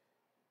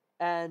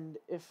 And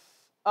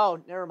oh,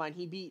 never mind.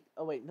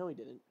 Oh, wait. No, he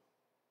didn't.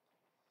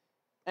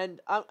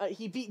 And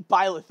he beat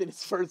Byleth in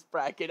his first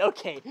bracket.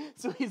 Okay,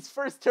 so his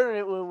first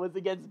tournament win was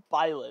against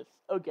Byleth.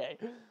 Okay.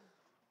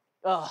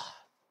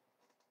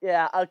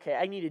 Yeah, okay,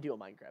 I need to do a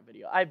Minecraft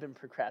video. I've been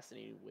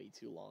procrastinating way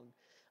too long.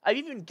 I've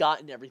even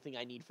gotten everything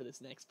I need for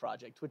this next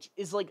project, which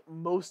is like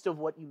most of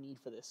what you need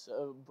for this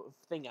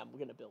thing I'm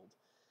going to build.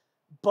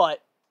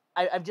 But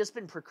I've just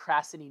been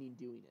procrastinating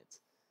doing it.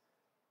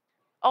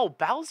 Oh,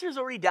 Bowser's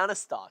already down a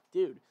stock,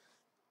 dude.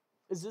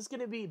 Is this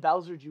going to be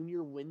Bowser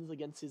Jr. wins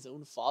against his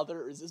own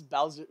father, or is this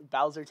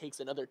Bowser takes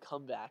another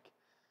comeback?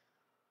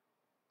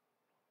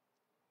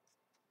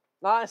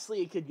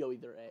 Honestly, it could go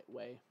either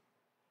way.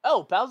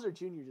 Oh, Bowser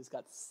Jr. just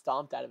got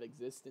stomped out of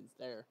existence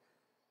there.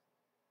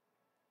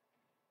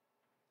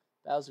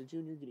 Bowser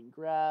Jr. getting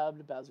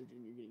grabbed, Bowser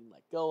Jr. getting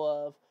let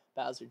go of,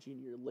 Bowser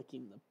Jr.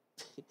 licking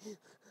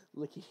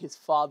his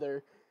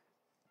father.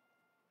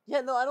 Yeah,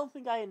 no, I don't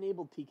think I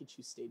enabled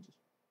Pikachu stages.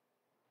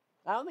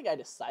 I don't think I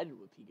decided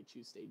what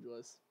Pikachu stage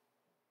was.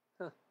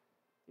 Huh.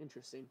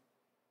 Interesting.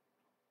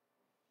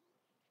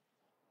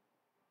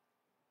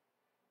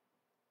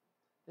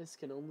 This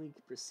can only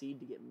proceed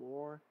to get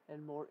more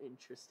and more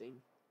interesting.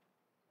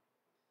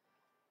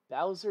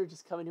 Bowser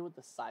just coming in with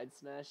the side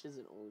smashes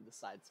and only the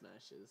side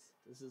smashes.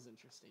 This is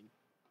interesting.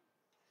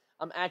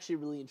 I'm actually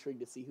really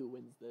intrigued to see who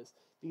wins this.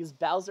 Because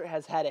Bowser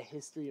has had a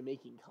history of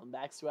making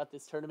comebacks throughout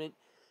this tournament.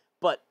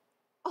 But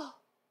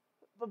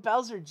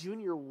Bowser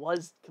Jr.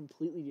 was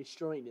completely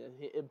destroying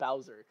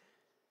Bowser.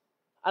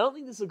 I don't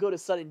think this will go to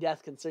sudden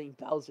death considering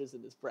Bowser's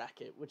in this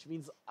bracket. Which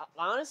means,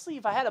 honestly,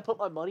 if I had to put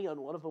my money on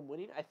one of them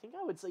winning, I think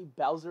I would say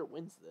Bowser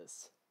wins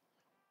this.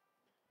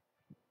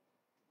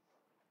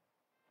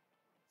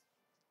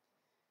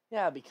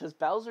 Yeah, because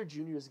Bowser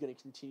Jr. is going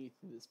to continue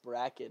through this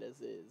bracket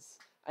as is.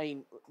 I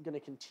mean, going to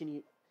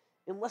continue,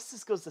 unless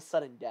this goes to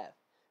sudden death.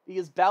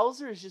 Because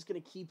Bowser is just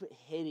going to keep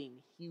hitting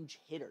huge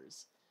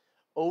hitters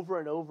over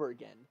and over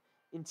again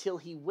until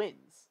he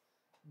wins.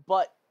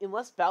 But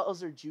unless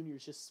Bowser Jr.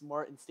 is just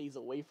smart and stays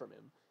away from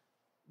him.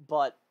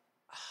 But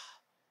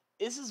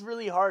this is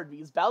really hard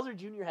because Bowser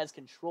Jr. has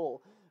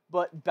control,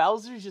 but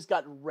Bowser's just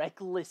got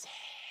reckless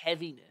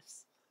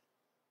heaviness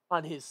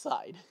on his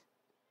side.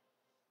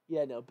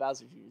 Yeah, no,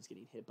 Bowser Jr. is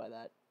getting hit by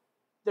that.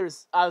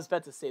 I was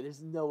about to say,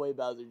 there's no way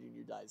Bowser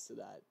Jr. dies to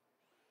that.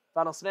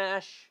 Final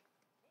Smash.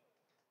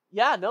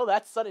 Yeah, no,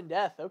 that's sudden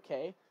death.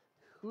 Okay.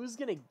 Who's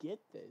going to get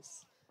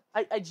this?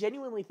 I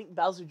genuinely think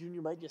Bowser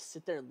Jr. might just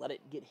sit there and let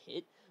it get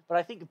hit, but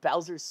I think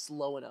Bowser's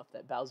slow enough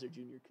that Bowser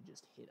Jr. could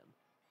just hit him.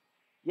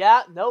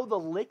 Yeah, no, the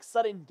lick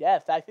sudden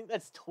death. I think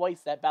that's twice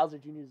that Bowser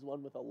Jr.'s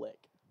won with a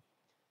lick.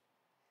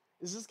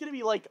 Is this going to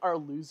be like our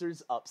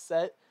loser's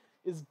upset?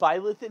 Is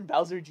Byleth and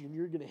Bowser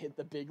Jr. going to hit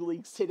the big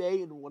leagues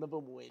today and one of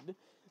them win?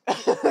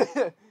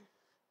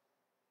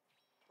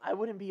 I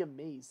wouldn't be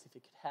amazed if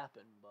it could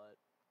happen, but...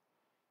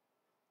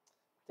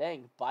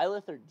 Dang,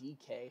 Byleth or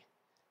DK?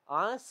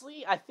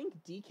 Honestly, I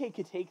think DK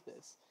could take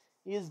this.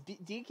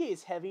 DK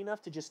is heavy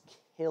enough to just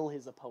kill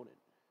his opponent.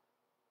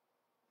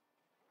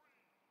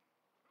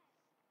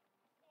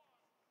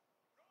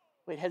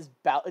 Wait, has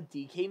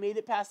DK made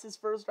it past his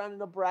first round in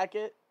the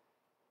bracket?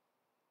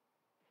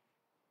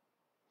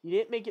 He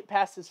didn't make it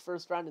past his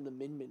first round in the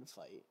Min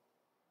fight.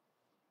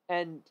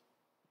 And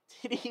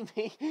did he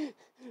make...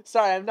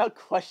 Sorry, I'm not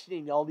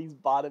questioning all these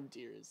bottom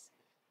tiers.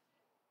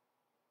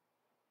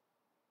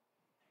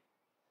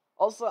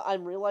 Also,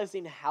 I'm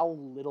realizing how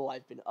little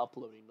I've been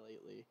uploading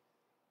lately.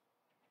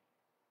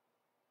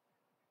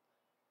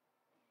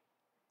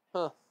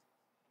 Huh.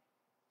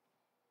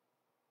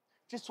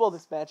 Just while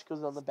this match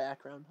goes on in the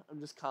background, I'm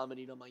just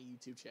commenting on my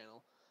YouTube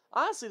channel.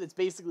 Honestly, that's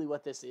basically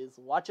what this is.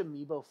 Watch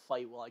Amiibo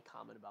fight while I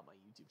comment about my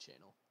YouTube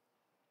channel.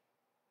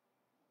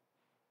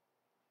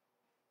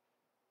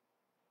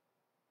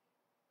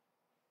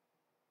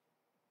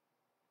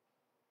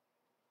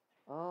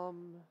 Oh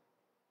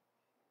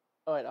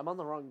wait, I'm on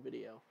the wrong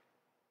video.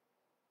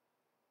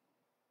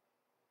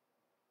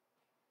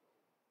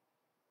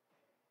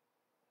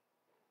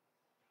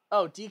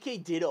 Oh,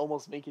 DK did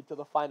almost make it to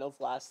the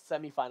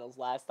semifinals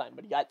last time,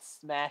 but he got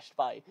smashed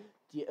by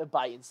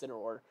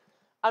Incineroar.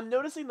 I'm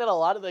noticing that a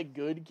lot of the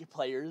good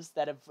players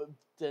that have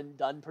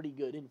done pretty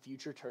good in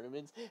future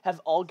tournaments have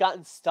all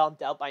gotten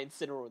stomped out by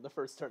Incineroar in the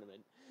first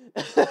tournament.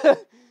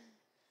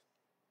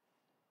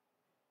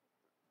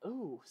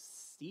 Ooh,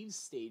 Steve's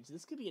stage.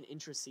 This could be an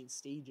interesting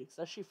stage,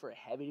 especially for a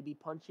heavy to be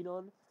punching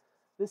on.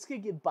 This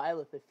could give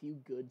Byleth a few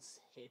good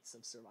hits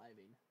of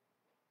surviving.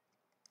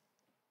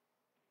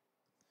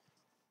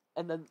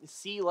 And then,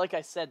 see, like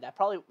I said, that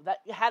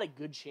had a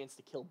good chance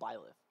to kill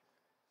Byleth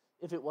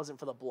if it wasn't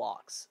for the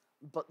blocks.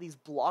 But these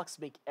blocks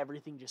make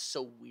everything just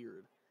so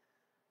weird.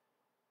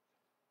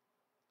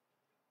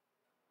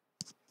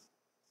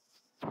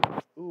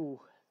 Ooh,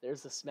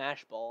 there's the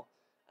smash ball.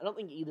 I don't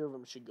think either of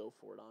them should go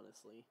for it,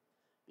 honestly.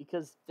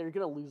 Because they're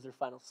going to lose their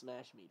final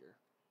smash meter.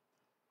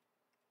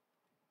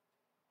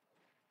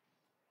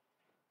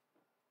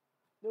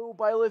 No,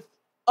 Byleth.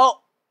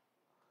 Oh!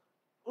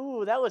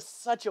 Ooh, that was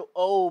such a...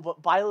 Oh,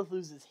 but Byleth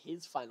loses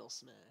his final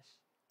smash.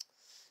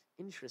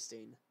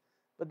 Interesting.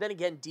 But then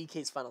again,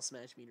 DK's final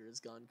smash meter is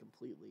gone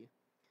completely.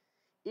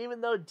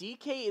 Even though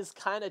DK is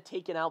kind of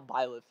taking out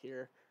Byleth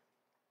here.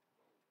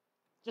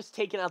 Just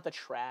taking out the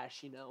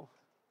trash, you know.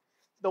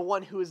 The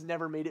one who has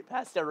never made it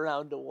past a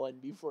round to 1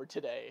 before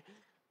today.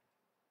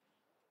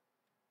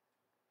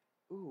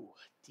 Ooh,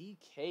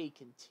 DK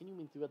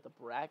continuing throughout the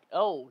bracket.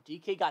 Oh,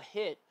 DK got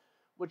hit,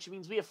 which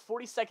means we have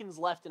 40 seconds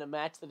left in a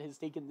match that has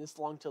taken this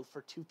long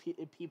for two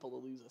people to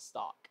lose a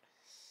stock.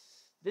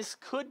 This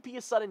could be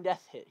a sudden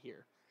death hit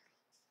here.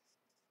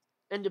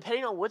 And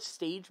depending on which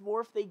stage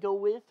morph they go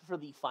with for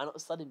the final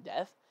sudden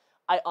death,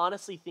 I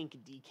honestly think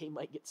DK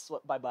might get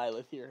swept by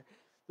Byleth here.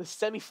 The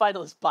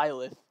semifinal is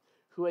Byleth,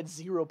 who had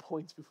 0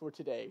 points before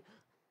today.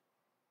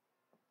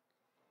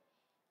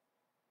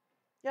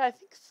 Yeah, I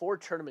think 4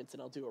 tournaments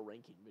and I'll do a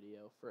ranking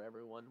video for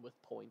everyone with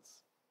points.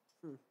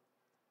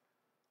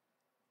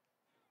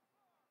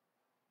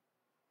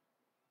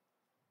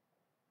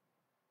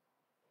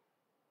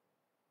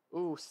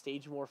 Ooh,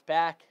 stage morph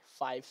back.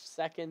 5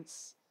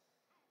 seconds.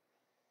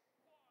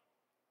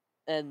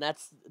 And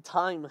that's the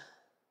time.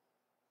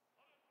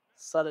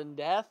 Sudden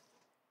death.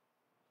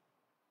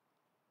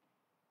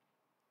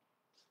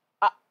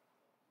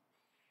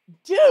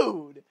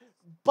 Dude!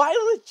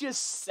 Byleth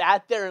just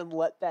sat there and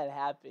let that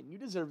happen. You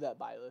deserve that,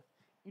 Byleth.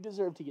 You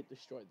deserve to get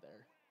destroyed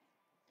there.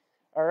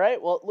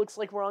 Alright, well, it looks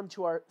like we're on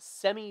to our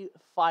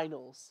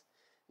semi-finals.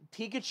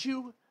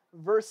 Pikachu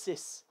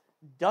versus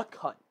Duck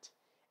Hunt.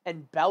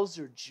 And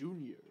Bowser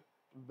Jr.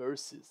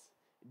 versus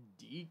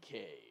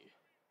DK.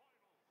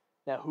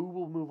 Now, who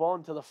will move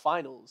on to the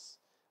finals?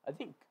 I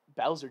think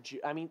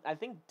I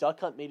think Duck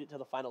Hunt made it to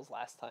the finals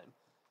last time.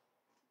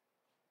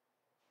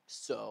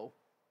 So,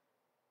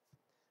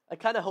 I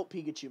kind of hope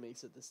Pikachu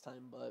makes it this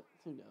time, but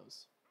who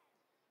knows.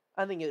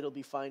 I think it'll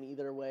be fine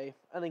either way.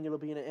 I think it'll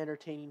be an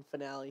entertaining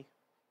finale.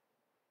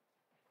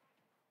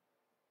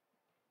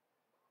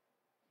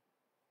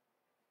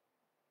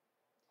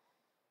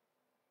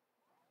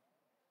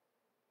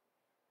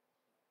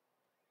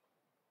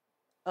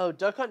 Oh,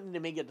 Duck Hunt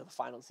didn't make it to the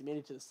finals. He made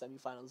it to the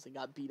semifinals and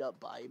got beat up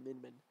by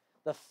Minmin,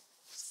 the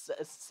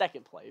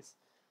second place,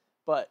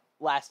 but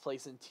last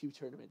place in 2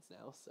 tournaments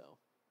now. So,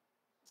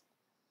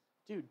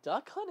 dude,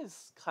 Duck Hunt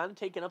is kind of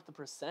taking up the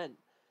percent.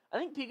 I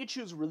think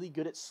Pikachu is really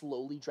good at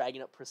slowly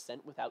dragging up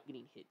percent without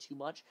getting hit too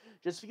much,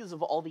 just because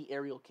of all the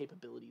aerial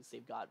capabilities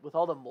they've got with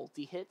all the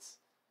multi hits.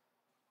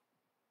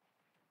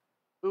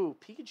 Ooh,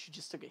 Pikachu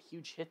just took a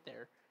huge hit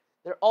there.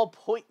 They're all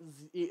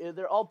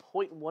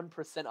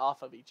 0.1%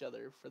 off of each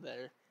other for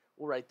there.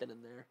 Right then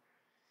and there.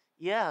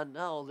 Yeah,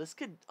 no, this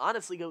could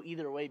honestly go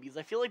either way because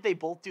I feel like they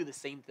both do the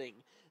same thing.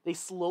 They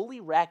slowly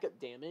rack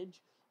up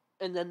damage,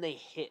 and then they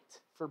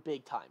hit for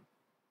big time.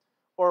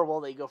 Or,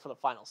 well, they go for the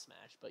final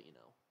smash, but, you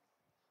know,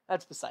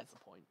 that's besides the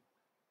point.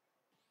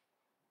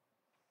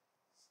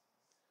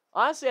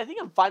 Honestly, I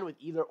think I'm fine with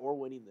either or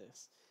winning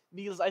this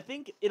because I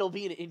think it'll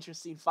be an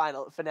interesting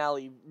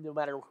finale no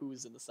matter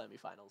who's in the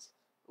semifinals.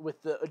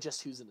 With the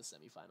just who's in the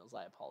semifinals,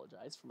 I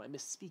apologize for my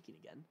misspeaking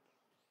again.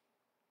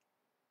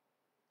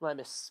 My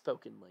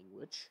misspoken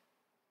language.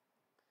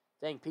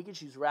 Dang,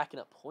 Pikachu's racking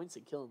up points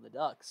and killing the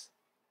ducks.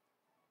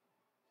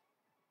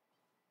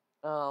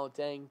 Oh,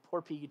 dang,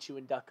 poor Pikachu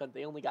and Duck Hunt.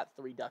 They only got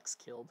 3 ducks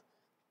killed.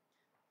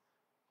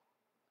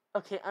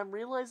 Okay, I'm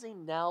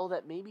realizing now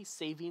that maybe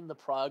saving the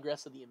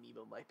progress of the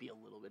Amiibo might be a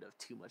little bit of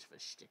too much of a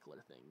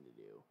stickler thing to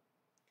do.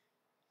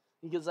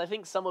 Because I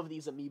think some of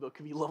these Amiibo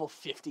could be level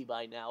 50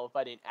 by now if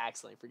I didn't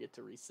accidentally forget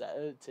to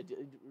reset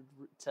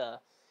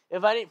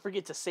if I didn't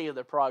forget to save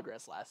their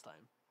progress last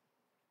time.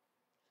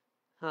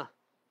 Huh.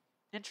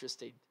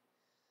 Interesting.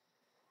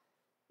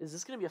 Is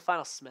this going to be a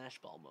final Smash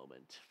Ball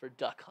moment for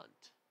Duck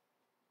Hunt?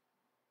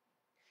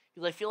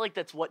 Because I feel like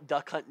that's what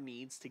Duck Hunt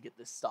needs to get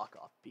this stock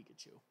off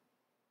Pikachu.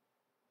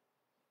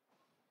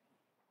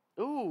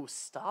 Ooh,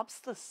 stops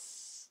the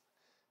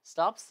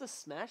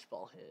Smash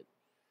Ball hit.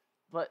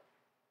 But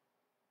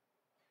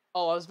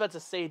oh, I was about to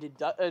say, did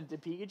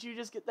Pikachu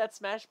just get that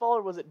Smash Ball,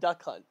 or was it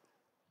Duck Hunt?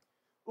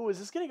 Ooh, is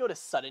this going to go to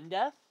sudden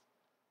death?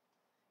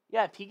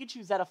 Yeah,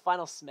 Pikachu's at a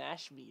final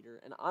Smash meter,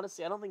 and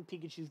honestly, I don't think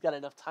Pikachu's got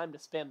enough time to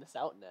spam this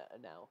out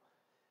now.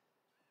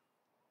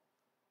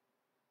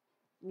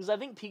 Because I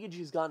think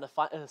Pikachu's gone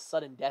to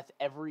sudden death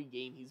every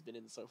game he's been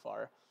in so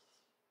far.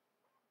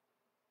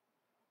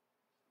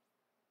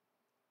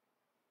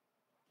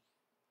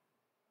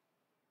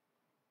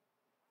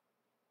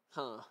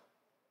 Huh.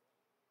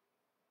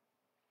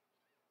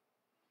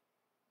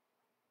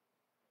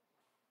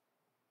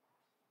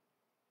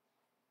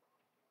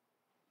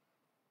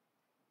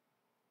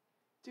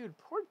 Dude,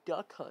 poor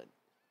Duck Hunt.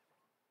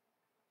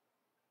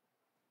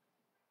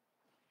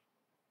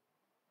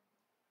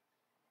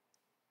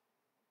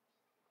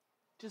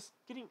 Just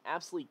getting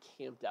absolutely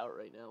camped out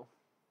right now.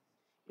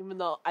 Even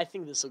though I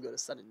think this will go to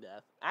sudden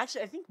death.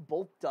 Actually, I think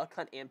both Duck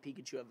Hunt and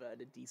Pikachu have had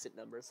a decent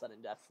number of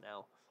sudden deaths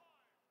now.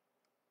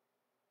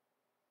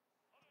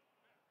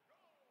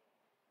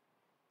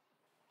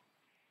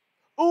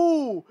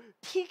 Ooh!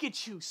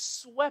 Pikachu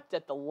swept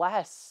at the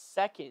last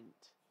second.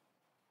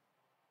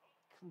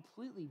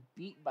 Completely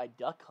beat by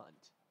Duck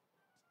Hunt.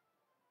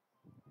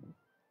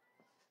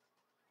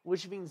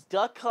 Which means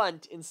Duck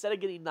Hunt, instead of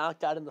getting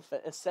knocked out in the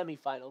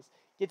semifinals,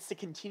 gets to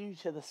continue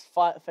to the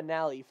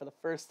finale for the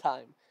first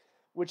time.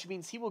 Which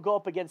means he will go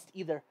up against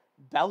either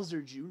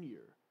Bowser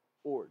Jr.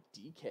 or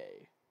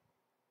DK.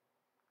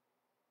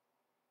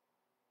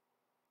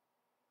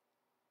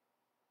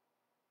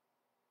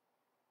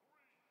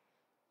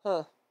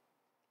 Huh.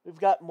 We've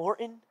got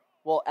Morton,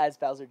 well, as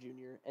Bowser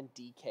Jr. and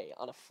DK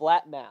on a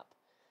flat map.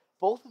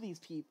 Both of these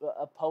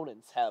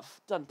opponents have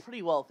done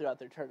pretty well throughout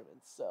their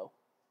tournaments, so.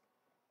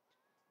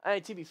 I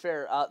mean, to be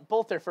fair,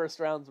 both their first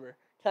rounds were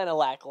kind of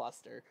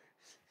lackluster.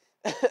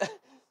 I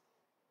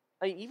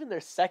mean, even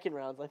their second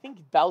rounds, I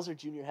think Bowser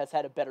Jr. has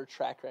had a better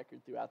track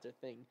record throughout their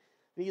thing.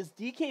 Because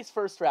DK's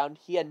first round,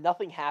 he had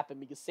nothing happen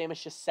because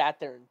Samus just sat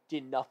there and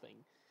did nothing.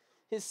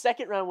 His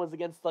second round was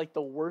against, like,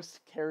 the worst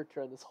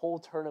character in this whole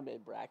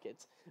tournament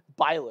bracket,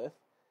 Byleth.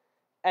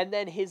 And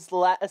then his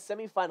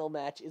semifinal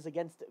match is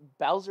against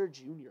Bowser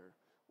Jr.,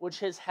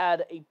 which has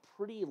had a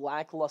pretty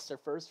lackluster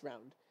first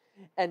round.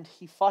 And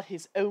he fought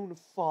his own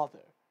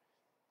father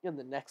in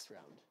the next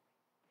round.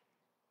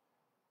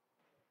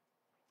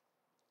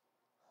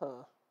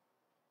 Huh.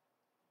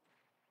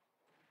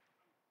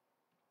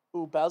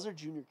 Ooh, Bowser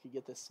Jr. could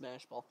get this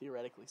Smash Ball,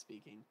 theoretically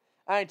speaking.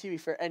 I mean, to be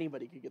fair,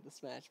 anybody could get the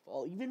Smash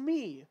Ball, even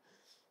me.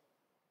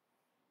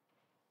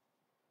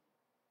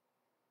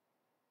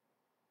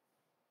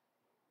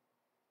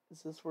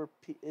 Is this where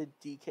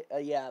DK...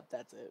 yeah,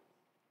 that's it.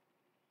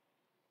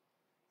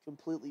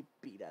 Completely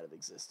beat out of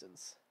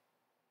existence.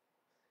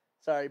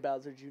 Sorry,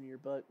 Bowser Jr.,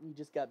 but you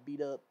just got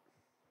beat up.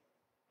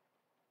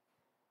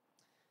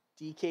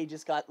 DK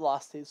just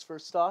lost his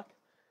first stock.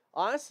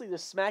 Honestly, they're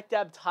smack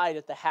dab tied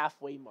at the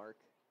halfway mark.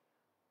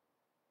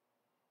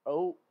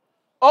 Oh.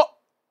 Oh!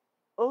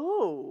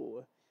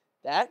 Oh!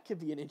 That could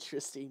be an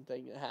interesting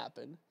thing to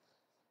happen.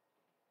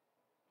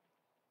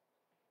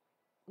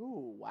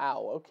 Ooh,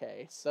 wow,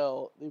 okay.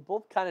 So, they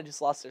both kind of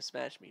just lost their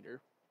smash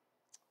meter.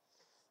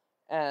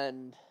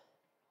 And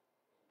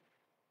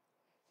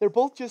they're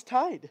both just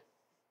tied.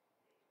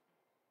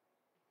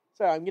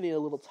 Sorry, I'm getting a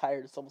little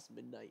tired. It's almost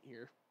midnight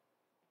here.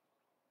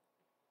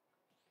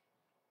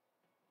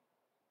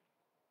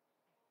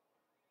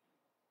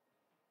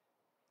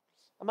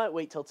 I might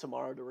wait till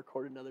tomorrow to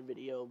record another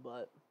video,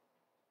 but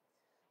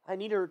I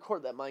need to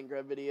record that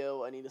Minecraft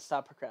video. I need to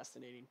stop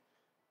procrastinating.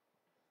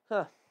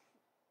 Huh.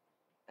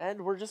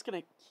 And we're just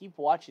gonna keep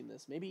watching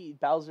this. Maybe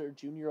Bowser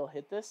Jr. will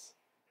hit this.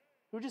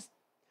 Who just...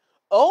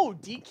 Oh,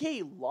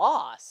 DK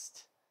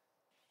lost.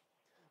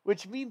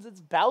 Which means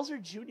it's Bowser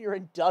Jr.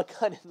 and Duck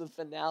Hunt in the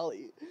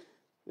finale.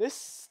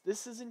 This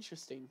is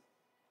interesting.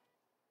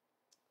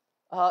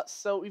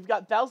 So we've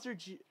got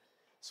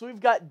So we've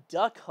got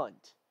Duck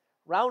Hunt.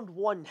 Round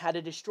 1 had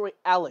to destroy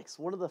Alex,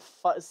 one of the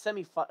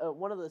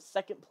one of the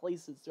second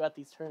places throughout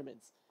these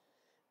tournaments.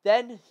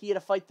 Then he had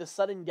to fight the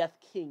Sudden Death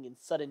King in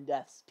Sudden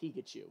Death's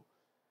Pikachu.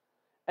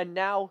 And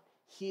now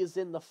he is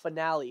in the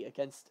finale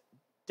against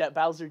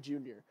Bowser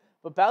Jr.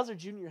 But Bowser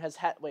Jr. has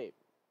had... Wait,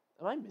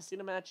 am I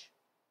missing a match?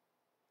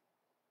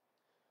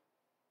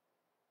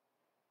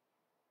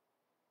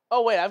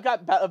 Oh, wait, I've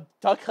got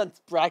Duck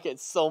Hunt's bracket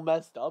so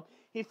messed up.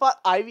 He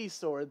fought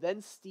Ivysaur,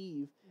 then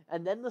Steve,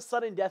 and then the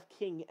Sudden Death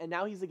King, and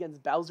now he's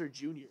against Bowser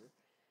Jr.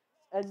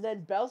 And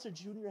then Bowser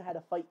Jr. had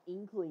to fight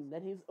Inkling,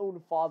 then his own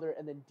father,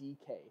 and then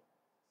DK.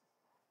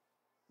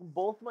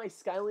 Both my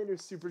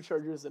Skylanders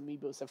Superchargers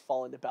Amiibos have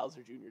fallen to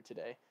Bowser Jr.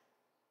 today.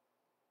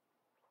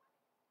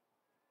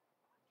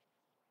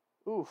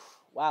 Oof,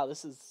 wow,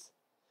 this is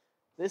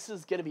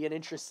going to be an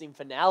interesting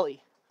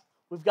finale.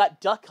 We've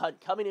got Duck Hunt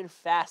coming in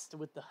fast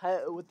with the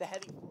heavy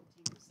 14%.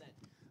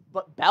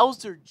 But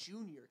Bowser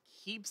Jr.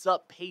 keeps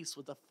up pace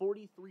with a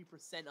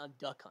 43% on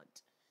Duck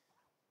Hunt.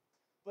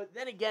 But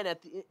then again,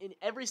 in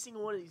every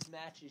single one of these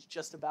matches,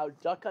 just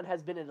about, Duck Hunt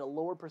has been at a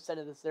lower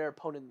percentage than their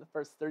opponent in the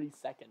first 30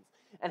 seconds,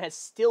 and has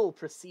still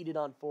proceeded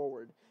on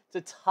forward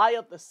to tie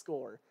up the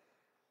score.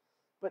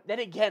 But then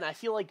again, I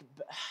feel like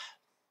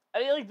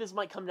this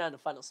might come down to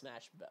Final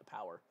Smash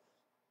power.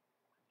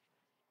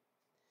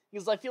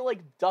 Because I feel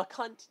like Duck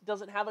Hunt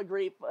has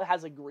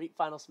a great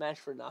Final Smash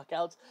for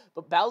knockouts,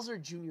 but Bowser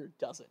Jr.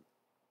 doesn't.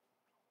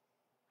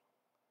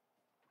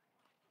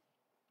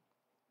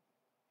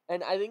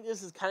 And I think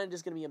this is kind of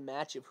just going to be a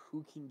match of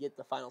who can get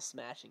the Final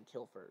Smash and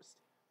kill first.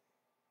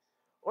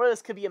 Or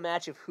this could be a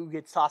match of who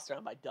gets tossed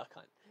around by Duck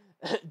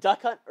Hunt.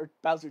 Duck Hunt or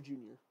Bowser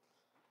Jr.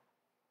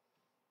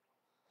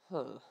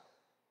 Huh.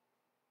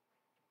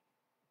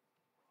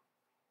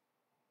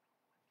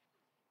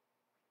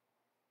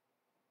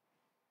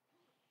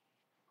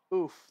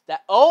 Oof.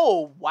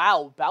 Oh,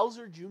 wow.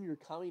 Bowser Jr.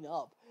 coming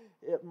up.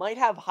 It might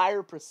have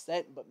higher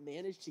percent, but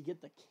managed to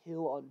get the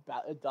kill on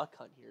Duck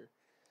Hunt here.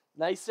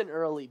 Nice and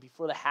early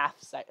before the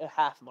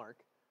half mark.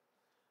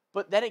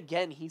 But then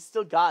again, he's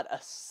still got a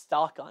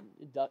stock on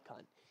Duck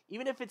Hunt.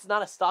 Even if it's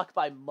not a stock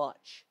by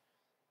much.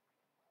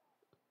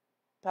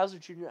 Bowser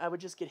Jr., I would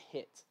just get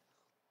hit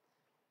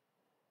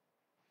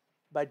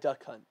by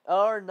Duck Hunt.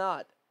 Or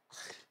not.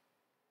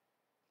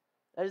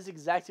 That is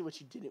exactly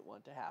what you didn't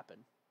want to happen.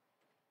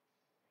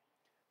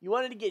 You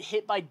wanted to get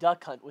hit by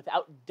Duck Hunt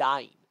without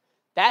dying.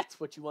 That's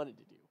what you wanted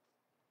to do.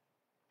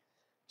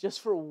 Just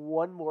for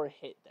one more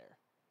hit there.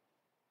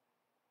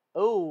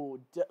 Oh,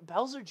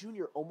 Bowser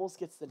Jr. almost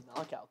gets the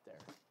knockout there.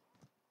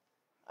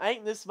 I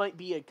think this might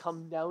be a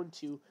come down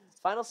to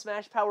Final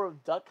Smash power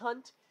of Duck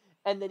Hunt,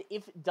 and then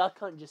if Duck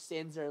Hunt just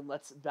stands there and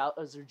lets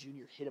Bowser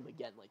Jr. hit him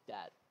again like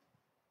that.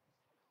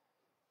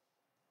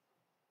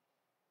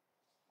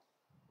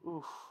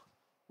 Oof.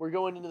 We're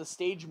going into the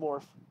stage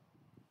morph.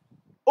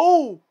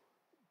 Oh!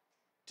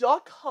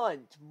 Duck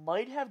Hunt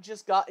might have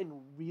just gotten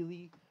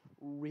really,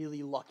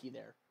 really lucky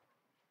there.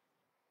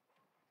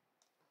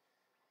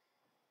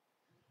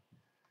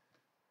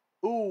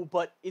 Ooh,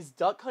 but is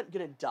Duck Hunt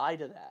gonna die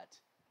to that?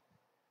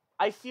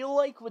 I feel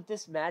like with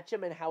this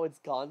matchup and how it's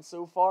gone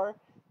so far,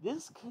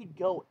 this could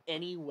go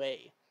any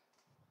way.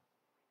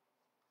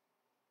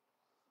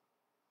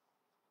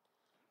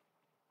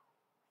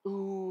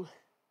 Ooh,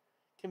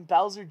 can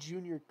Bowser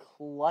Jr.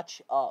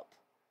 clutch up?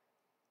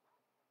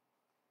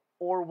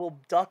 Or will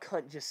Duck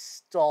Hunt just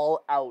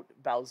stall out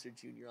Bowser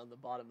Jr. on the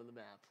bottom of the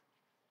map?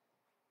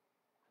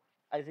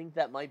 I think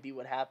that might be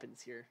what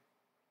happens here.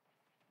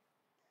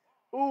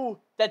 Ooh,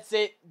 that's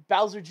it.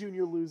 Bowser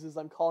Jr. loses.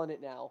 I'm calling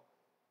it now.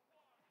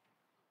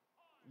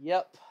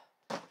 Yep.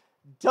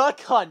 Duck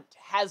Hunt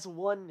has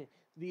won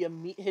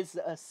his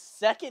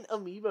second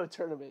Amiibo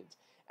tournament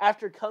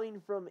after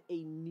coming from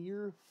a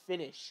near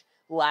finish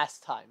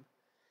last time.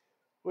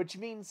 Which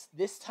means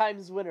this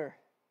time's winner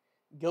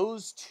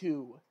goes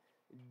to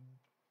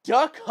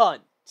Duck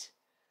Hunt.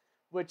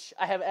 Which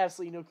I have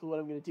absolutely no clue what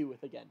I'm going to do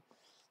with again.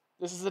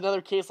 This is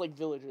another case like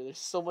Villager. There's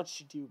so much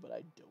to do, but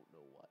I don't know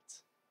what.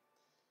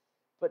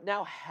 But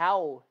now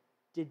how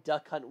did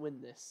Duck Hunt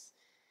win this?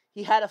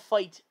 He had to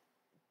fight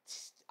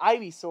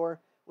Ivysaur,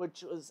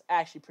 which was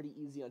actually pretty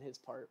easy on his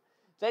part.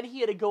 Then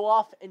he had to go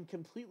off and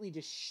completely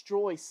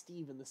destroy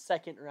Steve in the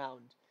second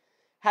round.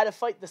 Had to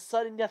fight the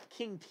Sudden Death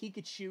King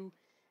Pikachu,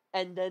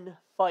 and then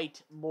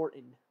fight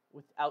Morton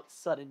without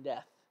sudden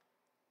death.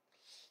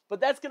 But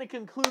that's going to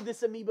conclude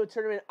this Amiibo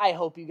tournament. I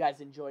hope you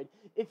guys enjoyed.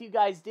 If you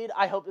guys did,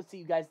 I hope to see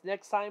you guys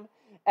next time.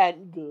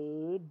 And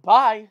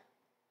goodbye.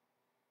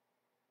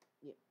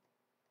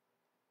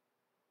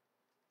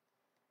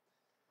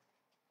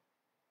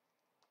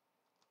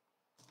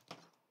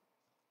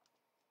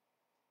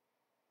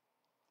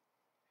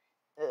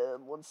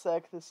 One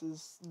sec. This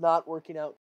is not working out.